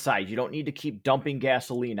going inside. You don't need to keep dumping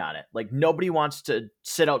gasoline on it. Like, nobody wants to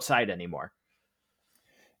sit outside anymore.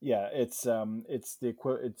 Yeah, it's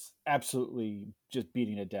absolutely just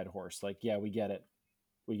beating a dead horse. Like, yeah, we get it,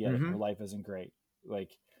 her Mm-hmm. life isn't great. Like,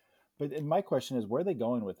 but and my question is, where are they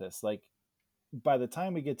going with this? Like, by the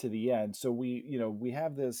time we get to the end, so we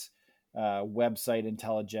have this website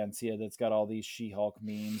Intelligentsia that's got all these She-Hulk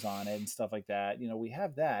memes on it and stuff like that. We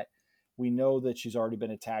have that. We know that she's already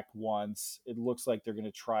been attacked once. It looks like they're going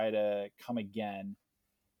to try to come again.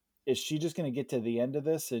 Is she just going to get to the end of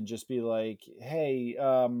this and just be like, hey,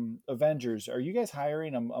 Avengers, are you guys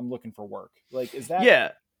hiring? I'm looking for work. Like,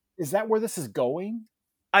 Yeah. is that where this is going?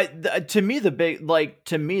 To me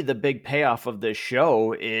the big payoff of this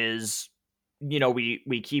show is,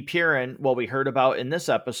 we keep hearing, well, we heard about in this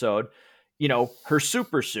episode, her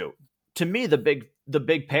super suit. To me, the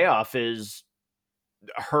big payoff is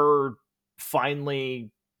her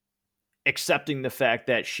finally accepting the fact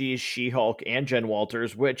that she's She-Hulk and Jen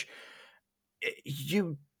Walters, which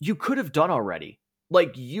you could have done already.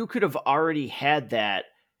 Like, you could have already had that.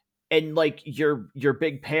 And like your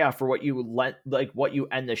big payoff for what you like what you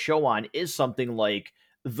end the show on is something like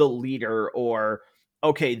the leader, or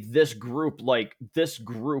okay, this group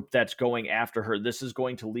that's going after her, this is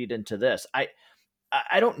going to lead into this. I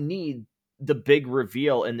don't need the big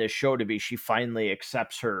reveal in this show to be she finally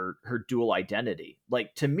accepts her dual identity.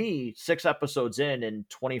 Like, to me, 6 episodes in and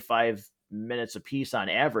 25 minutes a piece on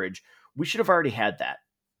average, we should have already had that.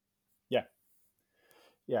 Yeah.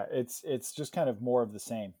 Yeah, it's just kind of more of the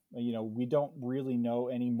same. You know, we don't really know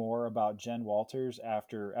any more about Jen Walters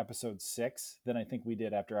after episode 6 than I think we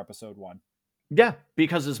did after episode 1. Yeah,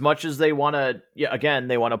 because as much as they want to, yeah, again,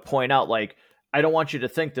 they want to point out, like, I don't want you to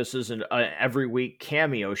think this is an every week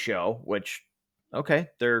cameo show, which, okay,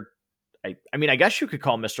 I mean, I guess you could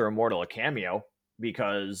call Mr. Immortal a cameo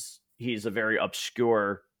because he's a very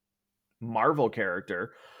obscure Marvel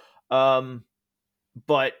character.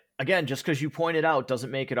 But again, just because you point it out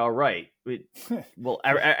doesn't make it all right. Well,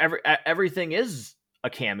 everything is a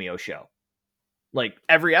cameo show. Like,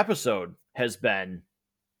 every episode has been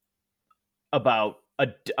about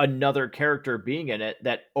another character being in it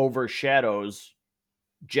that overshadows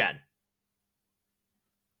Jen.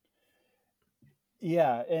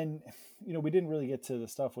 Yeah, and you know, we didn't really get to the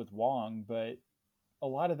stuff with Wong, but a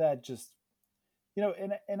lot of that just, you know,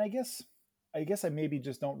 and I guess I maybe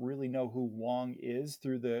just don't really know who Wong is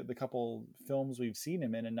through the couple films we've seen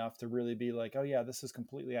him in enough to really be like, oh yeah, this is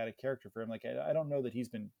completely out of character for him. Like, I don't know that he's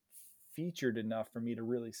been featured enough for me to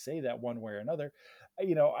really say that one way or another.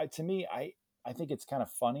 You know, to me, I think it's kind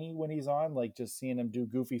of funny when he's on, like just seeing him do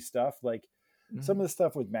goofy stuff. Like some of the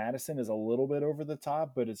stuff with Madison is a little bit over the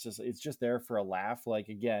top, but it's just there for a laugh. Like,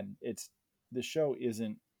 again, the show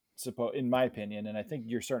isn't supposed, in my opinion, and I think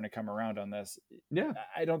you're starting to come around on this. Yeah.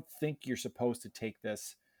 I don't think you're supposed to take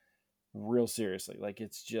this real seriously. Like,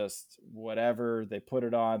 it's just whatever. They put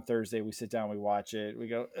it on Thursday, we sit down, we watch it, we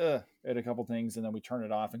go at a couple things, and then we turn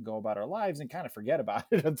it off and go about our lives and kind of forget about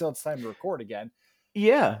it until it's time to record again.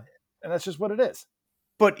 Yeah. And that's just what it is.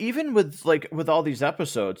 But even with all these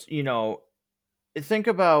episodes, you know, think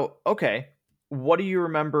about, okay, what do you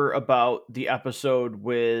remember about the episode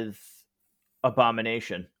with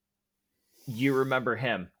Abomination? You remember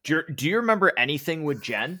him. Do you remember anything with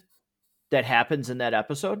Jen that happens in that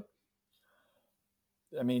episode?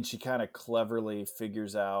 I mean, she kind of cleverly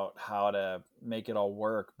figures out how to make it all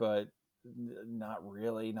work, but not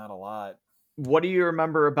really, not a lot. What do you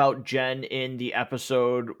remember about Jen in the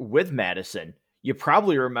episode with Madison? You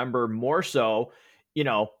probably remember more so, you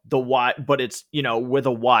know, the why, but it's, you know, with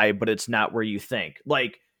a Y, but it's not where you think.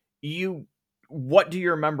 Like, what do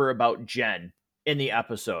you remember about Jen in the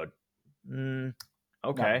episode?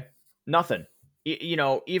 Okay. Nothing. You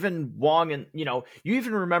know, even Wong, and, you know, you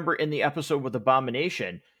even remember in the episode with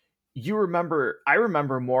Abomination, I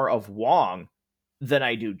remember more of Wong than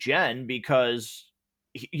I do Jen because,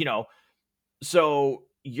 you know, so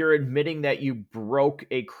you're admitting that you broke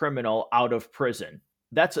a criminal out of prison.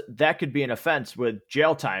 That could be an offense with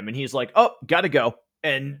jail time. And he's like, oh, gotta go.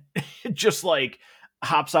 And just like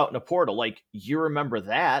hops out in a portal. Like, you remember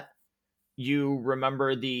that. You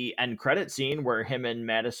remember the end credit scene where him and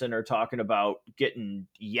Madison are talking about getting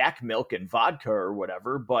yak milk and vodka or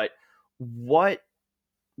whatever. But what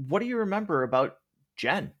do you remember about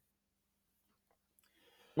Jen?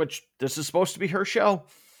 Which, this is supposed to be her show.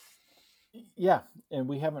 Yeah, and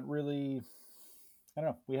we haven't really, I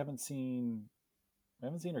don't know, we haven't seen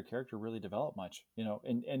her character really develop much, you know.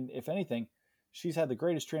 And if anything, she's had the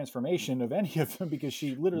greatest transformation of any of them because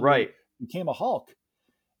she literally became a Hulk.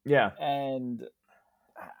 Yeah. And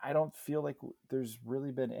I don't feel like there's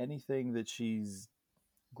really been anything that she's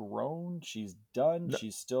grown, she's done. No.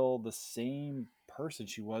 She's still the same person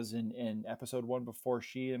she was in episode 1 before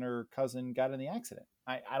she and her cousin got in the accident.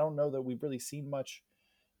 I don't know that we've really seen much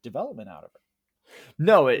development out of her.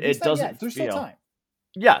 No, it doesn't yet. There's still time.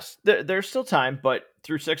 Yes, there's still time, but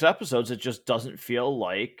through 6 episodes, it just doesn't feel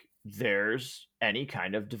like there's any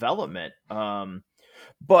kind of development.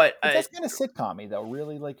 But that's kind of sitcom-y, though,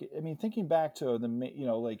 really. Like, I mean, thinking back to you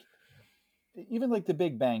know, like, even like the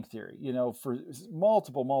Big Bang Theory, you know, for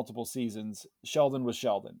multiple seasons, Sheldon was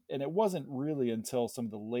Sheldon. And it wasn't really until some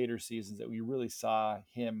of the later seasons that we really saw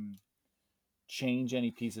him change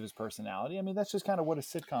any piece of his personality. I mean, that's just kind of what a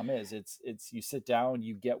sitcom is. It's you sit down,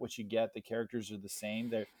 you get what you get. The characters are the same.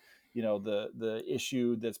 They're, you know, the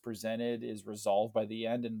issue that's presented is resolved by the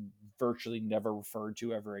end and virtually never referred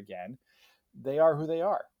to ever again. They are who they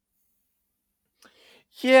are.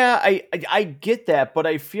 Yeah, I get that, but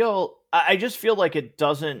I just feel like it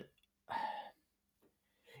doesn't,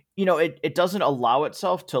 you know, it doesn't allow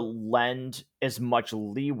itself to lend as much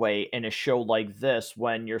leeway in a show like this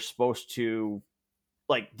when you're supposed to,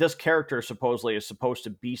 like, this character supposedly is supposed to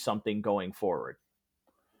be something going forward.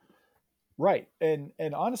 Right. And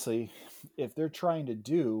honestly, if they're trying to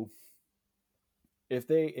do, if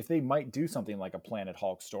they might do something like a Planet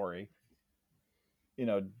Hulk story,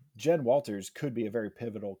 Jen Walters could be a very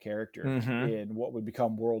pivotal character Mm-hmm. in what would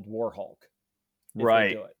become World War Hulk if they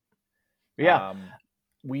Right. do it. Yeah.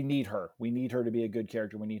 We need her. We need her to be a good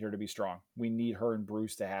character. We need her to be strong. We need her and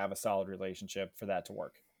Bruce to have a solid relationship for that to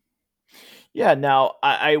work. Yeah. Now,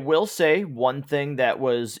 I will say one thing that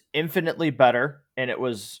was infinitely better, and it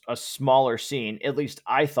was a smaller scene. At least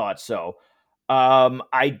I thought so.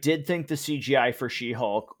 I did think the CGI for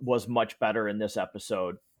She-Hulk was much better in this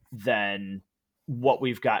episode than what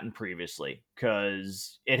we've gotten previously,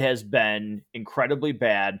 because it has been incredibly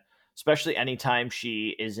bad, especially anytime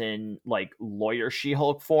she is in like lawyer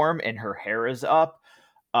She-Hulk form and her hair is up.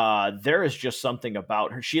 There is just something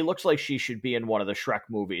about her. She looks like she should be in one of the Shrek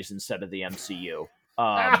movies instead of the MCU.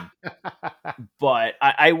 Um, but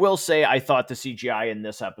I will say I thought the CGI in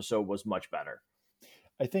this episode was much better.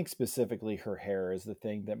 I think specifically her hair is the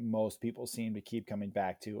thing that most people seem to keep coming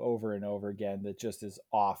back to over and over again that just is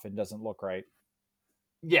off and doesn't look right.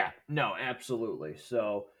 Yeah, no, absolutely.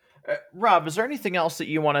 So, Rob, is there anything else that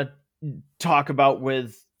you want to talk about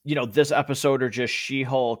with this episode or just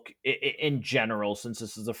She-Hulk in general? Since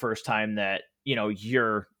this is the first time that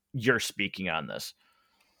you're speaking on this.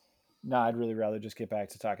 No, I'd really rather just get back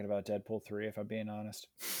to talking about Deadpool 3 if I'm being honest.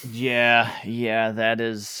 Yeah, that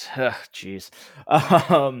is, jeez.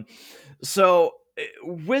 Um, so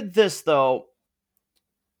with this though,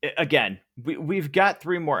 again, we've got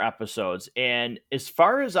 3 more episodes, and as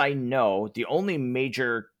far as I know, the only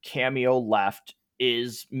major cameo left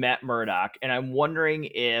is Matt Murdock, and I'm wondering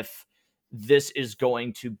if this is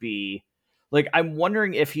going to be like I'm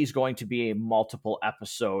wondering if he's going to be a multiple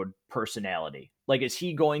episode personality. Like, is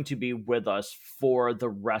he going to be with us for the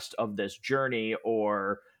rest of this journey,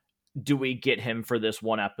 or do we get him for this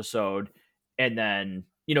one episode and then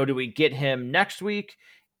do we get him next week,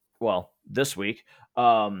 well, this week,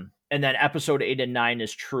 and then episode 8 and 9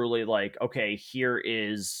 is truly like, okay, here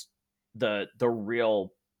is the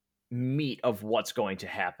real meat of what's going to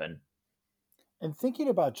happen. And thinking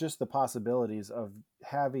about just the possibilities of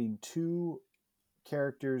having two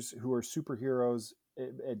characters who are superheroes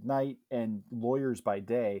at night and lawyers by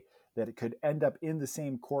day, that it could end up in the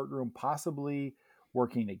same courtroom, possibly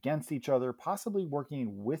working against each other, possibly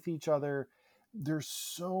working with each other. There's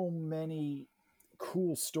so many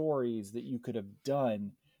cool stories that you could have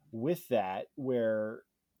done with that, where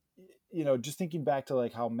just thinking back to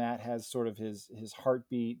like how Matt has sort of his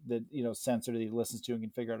heartbeat, that sensor that he listens to and can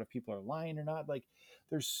figure out if people are lying or not. Like,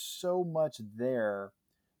 there's so much there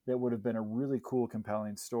that would have been a really cool,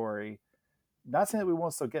 compelling story. Not saying that we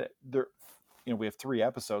won't still get it. There, we have 3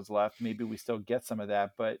 episodes left. Maybe we still get some of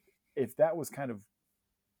that. But if that was kind of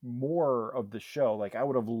more of the show, like, I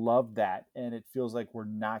would have loved that. And it feels like we're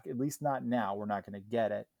not, at least not now, we're not going to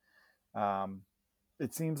get it.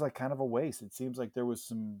 It seems like kind of a waste. It seems like there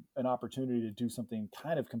was an opportunity to do something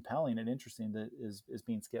kind of compelling and interesting that is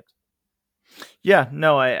being skipped. Yeah,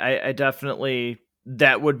 no, I definitely,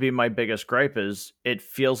 that would be my biggest gripe, is it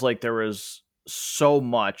feels like there was so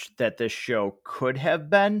much that this show could have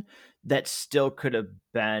been that still could have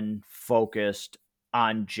been focused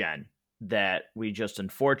on Jen, that we just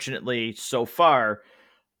unfortunately so far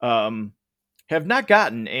um have not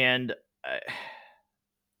gotten. And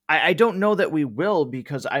I don't know that we will,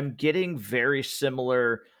 because I'm getting very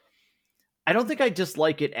similar. I don't think I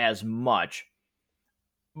dislike it as much,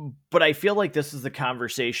 but I feel like this is the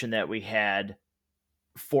conversation that we had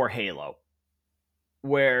for Halo,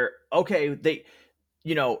 where okay,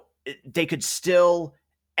 they could still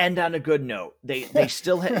end on a good note. They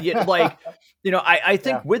still like I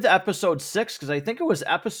think Yeah. with episode 6, because I think it was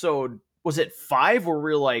was it 5 where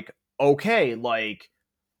we are like, okay, like,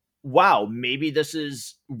 wow, maybe this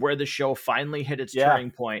is where the show finally hit its Yeah.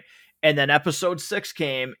 turning point. And then episode 6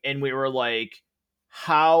 came, and we were like,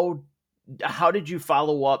 how did you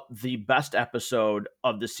follow up the best episode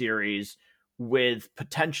of the series with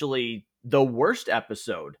potentially the worst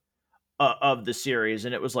episode of the series?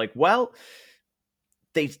 And it was like, well,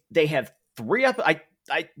 they have 3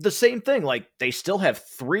 I the same thing, like, they still have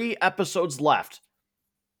 3 episodes left.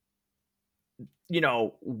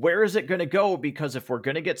 Where is it going to go? Because if we're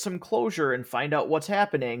going to get some closure and find out what's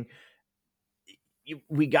happening,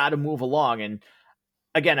 we got to move along. And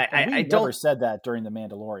again, And we I never don't said that during The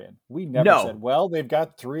Mandalorian. We never know. said, well, they've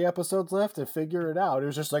got 3 episodes left to figure it out. It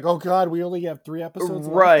was just like, oh God, we only have 3 episodes left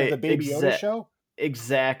of Right. the Baby Yoda show.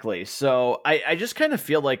 Exactly. So I just kind of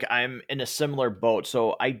feel like I'm in a similar boat.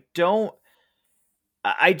 So I don't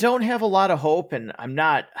have a lot of hope, and I'm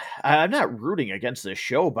not rooting against this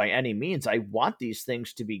show by any means. I want these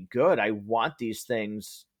things to be good. I want these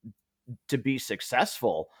things to be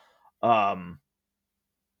successful. Um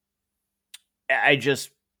I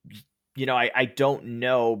just I don't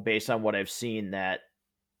know based on what I've seen that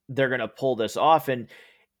they're going to pull this off. And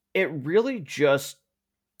it really just,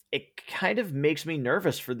 it kind of makes me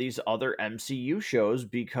nervous for these other MCU shows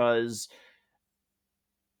because,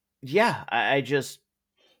 yeah, I just,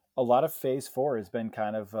 A lot of Phase 4 has been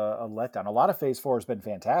kind of a letdown. A lot of Phase 4 has been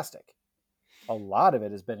fantastic. A lot of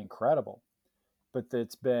it has been incredible, but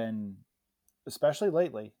it's been, especially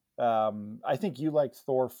lately. I think you liked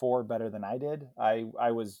Thor 4 better than I did.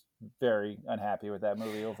 I was very unhappy with that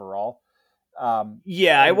movie overall.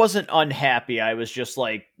 yeah, I And wasn't unhappy. I was just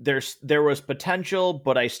like, there was potential,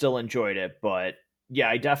 but I still enjoyed it. But yeah,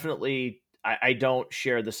 I definitely, I don't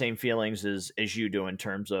share the same feelings as you do in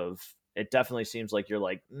terms of it. Definitely seems like you're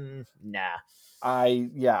like, nah.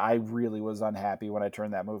 I really was unhappy when I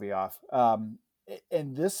turned that movie off.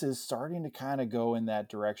 And this is starting to kind of go in that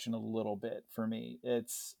direction a little bit for me.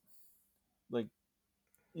 It's like,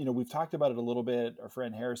 we've talked about it a little bit. Our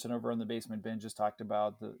friend Harrison over on the Basement Bin just talked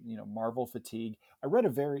about the, Marvel fatigue. I read a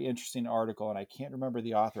very interesting article, and I can't remember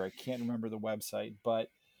the author. I can't remember the website, but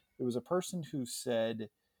it was a person who said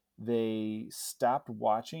they stopped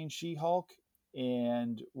watching She-Hulk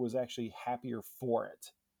and was actually happier for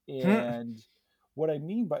it. Hmm. And what I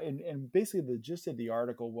mean by, and basically the gist of the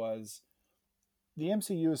article was the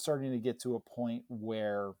MCU is starting to get to a point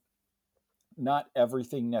where not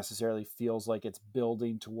everything necessarily feels like it's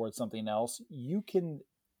building towards something else. You can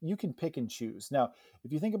pick and choose. Now,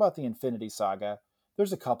 if you think about the Infinity Saga,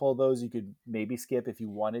 there's a couple of those you could maybe skip if you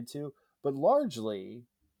wanted to, but largely,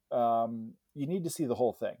 you need to see the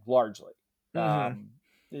whole thing. Largely, Hmm.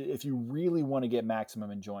 if you really want to get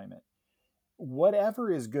maximum enjoyment,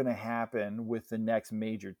 whatever is going to happen with the next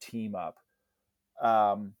major team up,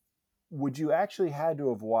 um, would you actually had to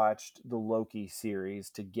have watched the Loki series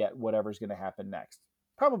to get whatever's going to happen next?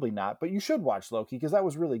 Probably not, but you should watch Loki because that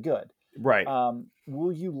was really good. Right.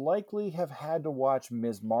 Will you likely have had to watch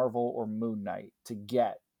Ms. Marvel or Moon Knight to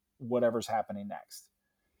get whatever's happening next?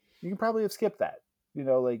 You can probably have skipped that.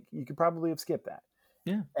 Like you could probably have skipped that.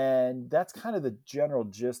 Yeah. And that's kind of the general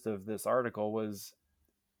gist of this article was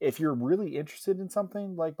if you're really interested in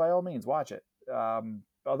something, like by all means watch it.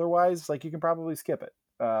 Otherwise, like you can probably skip it.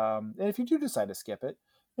 And if you do decide to skip it,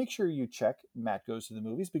 make sure you check Matt Goes to the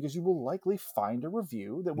Movies because you will likely find a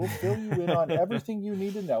review that will fill you in on everything you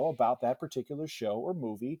need to know about that particular show or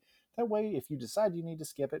movie. That way, if you decide you need to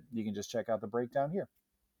skip it, you can just check out the breakdown here.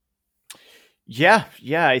 Yeah,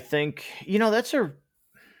 yeah, I think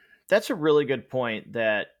that's a really good point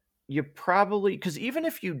that you probably, because even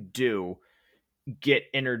if you do get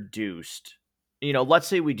introduced, let's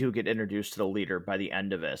say we do get introduced to the leader by the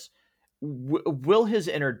end of this, will his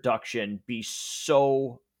introduction be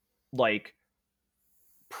so like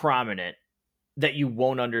prominent that you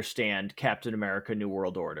won't understand Captain America New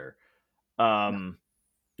World Order? No. Um,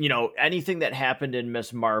 anything that happened in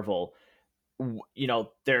Miss Marvel,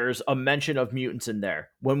 there's a mention of mutants in there.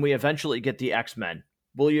 When we eventually get the X-Men,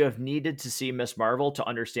 will you have needed to see Miss Marvel to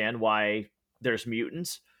understand why there's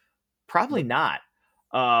mutants? Probably Nope.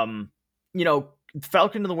 not. Um, you know,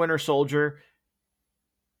 Falcon and the Winter Soldier,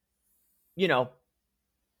 you know,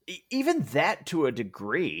 even that to a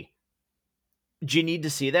degree, do you need to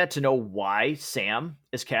see that to know why Sam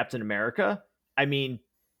is Captain America? I mean,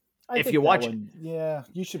 I if you think that watch one, yeah,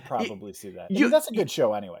 you should probably see that. I mean, you, that's a good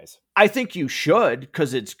show, anyways. I think you should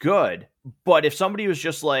because it's good. But if somebody was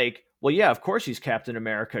just like, well, yeah, of course he's Captain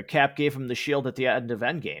America. Cap gave him the shield at the end of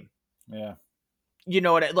Endgame. Yeah. You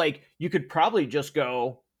know what? Like, you could probably just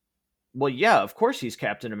go, well, yeah, of course he's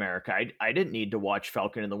Captain America. I didn't need to watch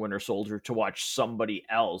Falcon and the Winter Soldier to watch somebody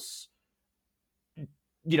else,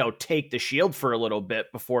 take the shield for a little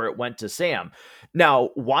bit before it went to Sam. Now,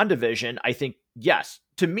 WandaVision, I think, yes,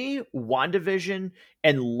 to me, WandaVision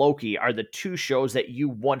and Loki are the two shows that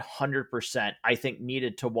you 100%, I think,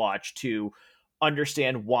 needed to watch to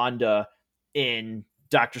understand Wanda in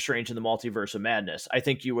Doctor Strange and the Multiverse of Madness. I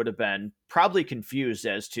think you would have been probably confused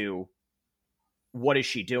as to what is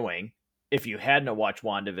she doing if you hadn't watched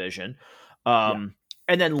WandaVision. Yeah.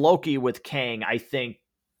 And then Loki with Kang, I think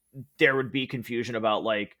there would be confusion about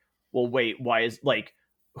like, well, wait, why is like,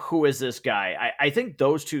 who is this guy? I think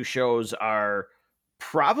those two shows are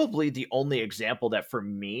probably the only example that for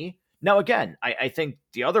me. Now, again, I think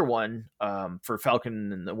the other one for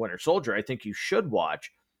Falcon and the Winter Soldier, I think you should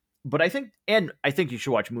watch. But I think you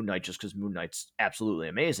should watch Moon Knight just because Moon Knight's absolutely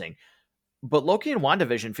amazing. But Loki and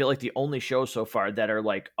WandaVision feel like the only shows so far that are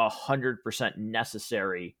like 100%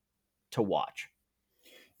 necessary to watch.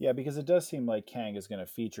 Yeah, because it does seem like Kang is going to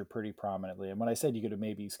feature pretty prominently. And when I said you could have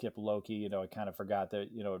maybe skip Loki, I kind of forgot that,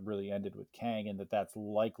 it really ended with Kang and that's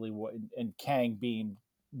likely what, and Kang being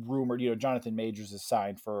rumored. Jonathan Majors is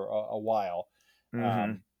signed for a while. Mm-hmm.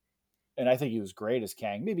 Um, and I think he was great as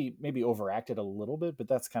Kang. Maybe overacted a little bit, but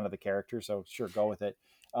that's kind of the character. So sure, go with it.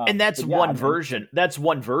 And that's But yeah, I one mean, version. That's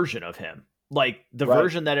one version of him. Like the right.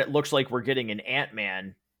 version that it looks like we're getting in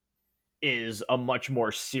Ant-Man is a much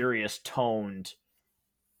more serious toned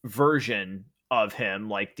version of him,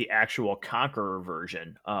 like the actual Conqueror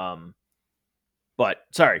version. But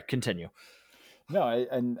sorry, continue. No,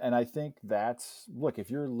 and I think that's, look,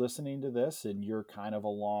 if you're listening to this and you're kind of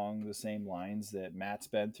along the same lines that Matt's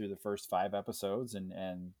been through the first 5 episodes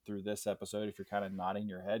and through this episode, if you're kind of nodding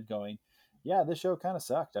your head going, yeah, this show kind of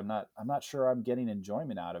sucked. I'm not sure I'm getting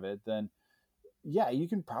enjoyment out of it, then yeah, you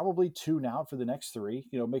can probably tune out for the next three.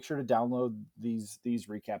 Make sure to download these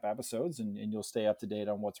recap episodes, and you'll stay up to date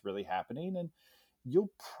on what's really happening, and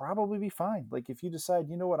you'll probably be fine. Like if you decide,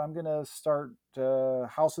 you know what, I'm gonna start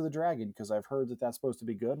House of the Dragon because I've heard that that's supposed to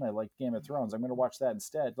be good, and I like Game of Thrones. I'm gonna watch that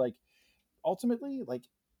instead. Like ultimately, like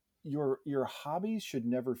your hobbies should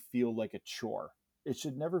never feel like a chore. It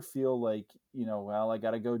should never feel like, well, I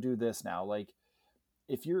got to go do this now. Like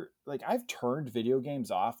if you're like, I've turned video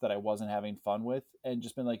games off that I wasn't having fun with and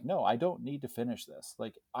just been like, no, I don't need to finish this.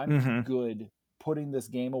 Like I'm Mm-hmm. good putting this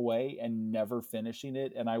game away and never finishing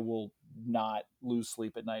it, and I will not lose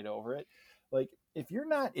sleep at night over it. Like if you're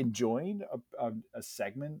not enjoying a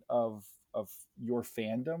segment of your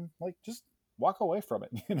fandom, like just walk away from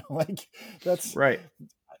it. Like that's, Right.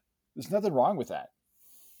 there's nothing wrong with that.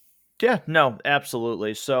 Yeah, no,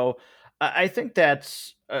 absolutely. So I think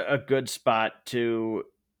that's a good spot to,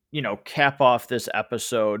 cap off this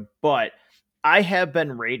episode. But I have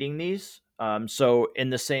been rating these. So in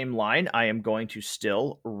the same line, I am going to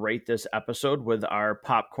still rate this episode with our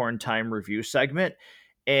popcorn time review segment.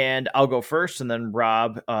 And I'll go first, and then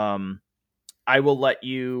Rob, I will let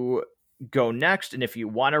you go next. And if you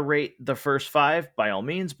want to rate the first five, by all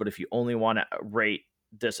means. But if you only want to rate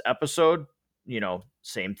this episode,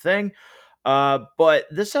 same thing. But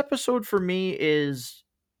this episode for me is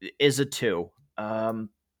a two. I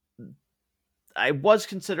was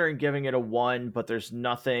considering giving it a one, but there's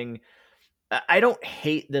nothing. I don't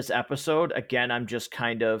hate this episode. Again, I'm just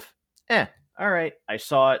kind of, all right. I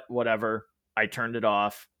saw it, whatever. I turned it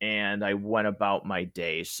off and I went about my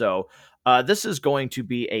day. So this is going to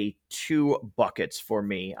be a 2 buckets for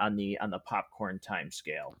me on the popcorn time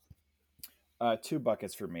scale. 2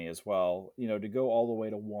 buckets for me as well. To go all the way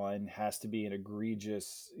to one has to be an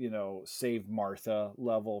egregious, save Martha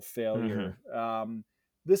level Mm-hmm. failure.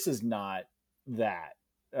 This is not that.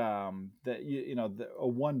 That a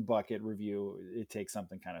 1 bucket review, it takes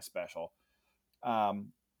something kind of special.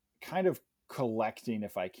 Kind of collecting,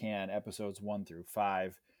 if I can, episodes 1 through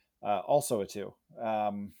 5. Also a two.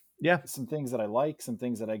 Yeah. Some things that I like, some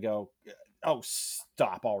things that I go, oh,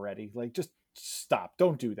 stop already. Like, just stop.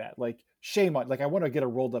 Don't do that. Like, shame on, like, I want to get a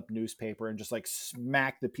rolled up newspaper and just like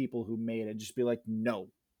smack the people who made it. Just be like, no,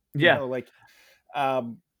 Yeah. like,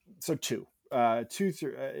 so two,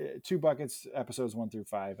 2 buckets, episodes 1 through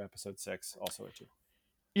 5, episode 6, also a two.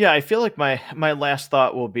 Yeah, I feel like my last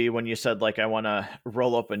thought will be when you said like I want to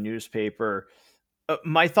roll up a newspaper.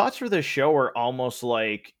 My thoughts for this show are almost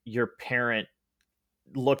like your parent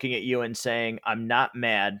looking at you and saying, "I'm not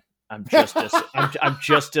mad. I'm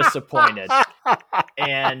just disappointed."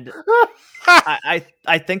 And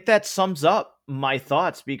I think that sums up my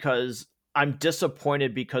thoughts because I'm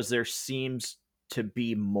disappointed because there seems to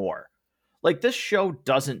be more. Like this show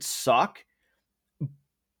doesn't suck,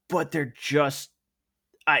 but they're just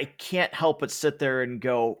I can't help but sit there and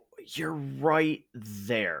go, "You're right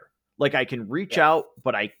there." Like I can reach Yeah. out,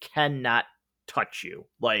 but I cannot touch you.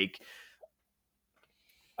 Like,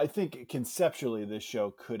 I think conceptually this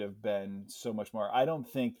show could have been so much more. I don't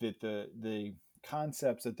think that the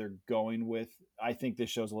concepts that they're going with, I think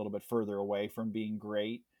this show's a little bit further away from being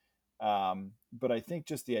great. But I think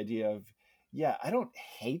just the idea of, yeah, I don't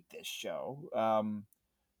hate this show,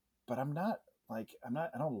 but I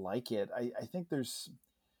don't like it. I think there's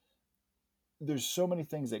so many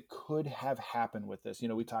things that could have happened with this.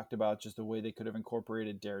 We talked about just the way they could have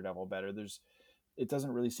incorporated Daredevil better. It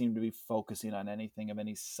doesn't really seem to be focusing on anything of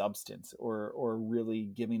any substance or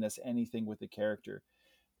really giving us anything with the character.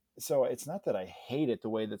 So it's not that I hate it the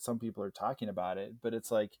way that some people are talking about it, but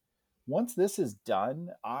it's like once this is done,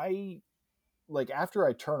 I like after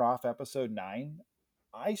I turn off episode 9,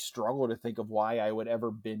 I struggle to think of why I would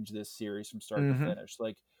ever binge this series from start to mm-hmm. finish.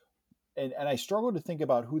 Like and I struggle to think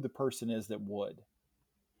about who the person is that would.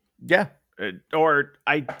 Yeah. Or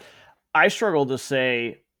I struggle to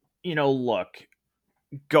say, look,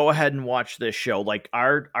 go ahead and watch this show. Like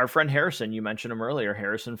our friend Harrison, you mentioned him earlier,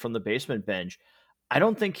 Harrison from the Basement Binge. I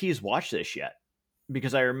don't think he's watched this yet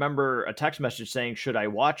because I remember a text message saying, should I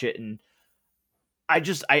watch it? And I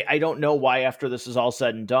don't know why after this is all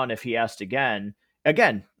said and done, if he asked again,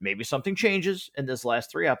 maybe something changes in this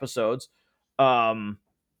last 3 episodes. Um,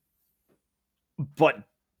 but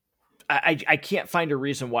I can't find a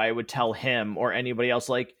reason why I would tell him or anybody else,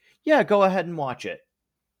 like, yeah, go ahead and watch it.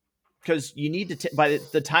 Because you need to, by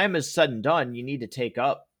the time is said and done, you need to take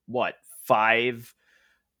up what, 5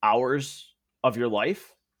 hours of your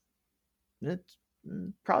life? It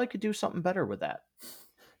probably could do something better with that.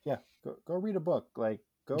 Yeah, go read a book. Like,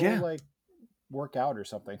 go Yeah. like work out or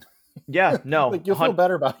something. Yeah, no. Like, you'll feel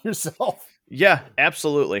better about yourself. Yeah,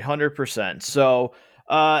 absolutely. 100%. So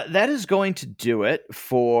that is going to do it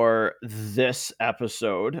for this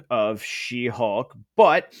episode of She-Hulk.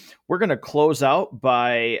 But we're going to close out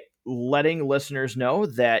by letting listeners know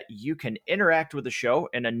that you can interact with the show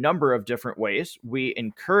in a number of different ways. We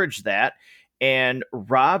encourage that. And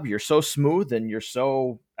Rob, you're so smooth and you're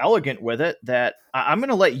so elegant with it that I'm going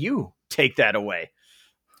to let you take that away.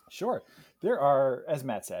 Sure. There are, as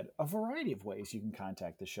Matt said, a variety of ways you can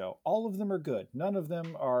contact the show. All of them are good. None of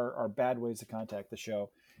them are bad ways to contact the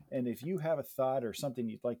show. And if you have a thought or something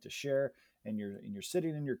you'd like to share, and you're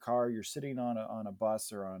sitting in your car, you're sitting on a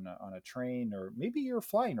bus or on a train, or maybe you're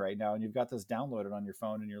flying right now and you've got this downloaded on your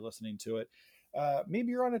phone and you're listening to it.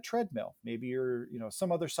 Maybe you're on a treadmill. Maybe you're,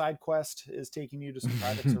 some other side quest is taking you to some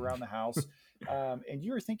projects around the house. And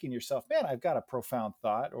you're thinking to yourself, man, I've got a profound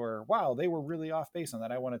thought, or wow, they were really off base on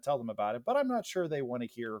that. I want to tell them about it, but I'm not sure they want to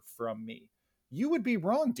hear from me. You would be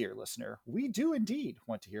wrong, dear listener. We do indeed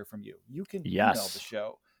want to hear from you. You can email the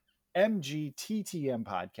show,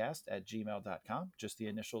 mgttmpodcast@gmail.com, just the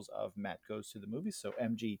initials of Matt Goes to the Movies. So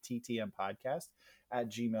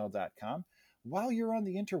mgttmpodcast@gmail.com. While you're on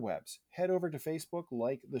the interwebs, head over to Facebook,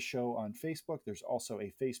 like the show on Facebook. There's also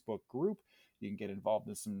a Facebook group. You can get involved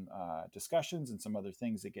in some discussions and some other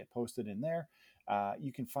things that get posted in there.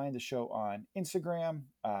 You can find the show on Instagram.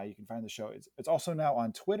 You can find the show. It's also now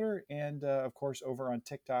on Twitter. And of course, over on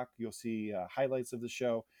TikTok, you'll see highlights of the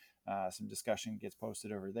show. Some discussion gets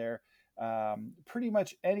posted over there. Pretty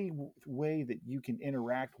much any way that you can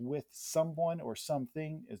interact with someone or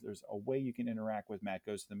something, there's a way you can interact with Matt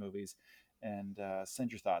Goes to the Movies, and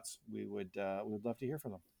send your thoughts. We would love to hear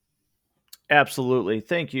from them. Absolutely.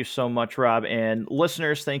 Thank you so much, Rob. And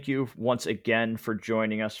listeners, thank you once again for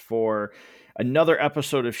joining us for another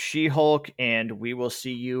episode of She-Hulk. And we will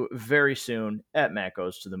see you very soon at Matt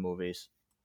Goes to the Movies.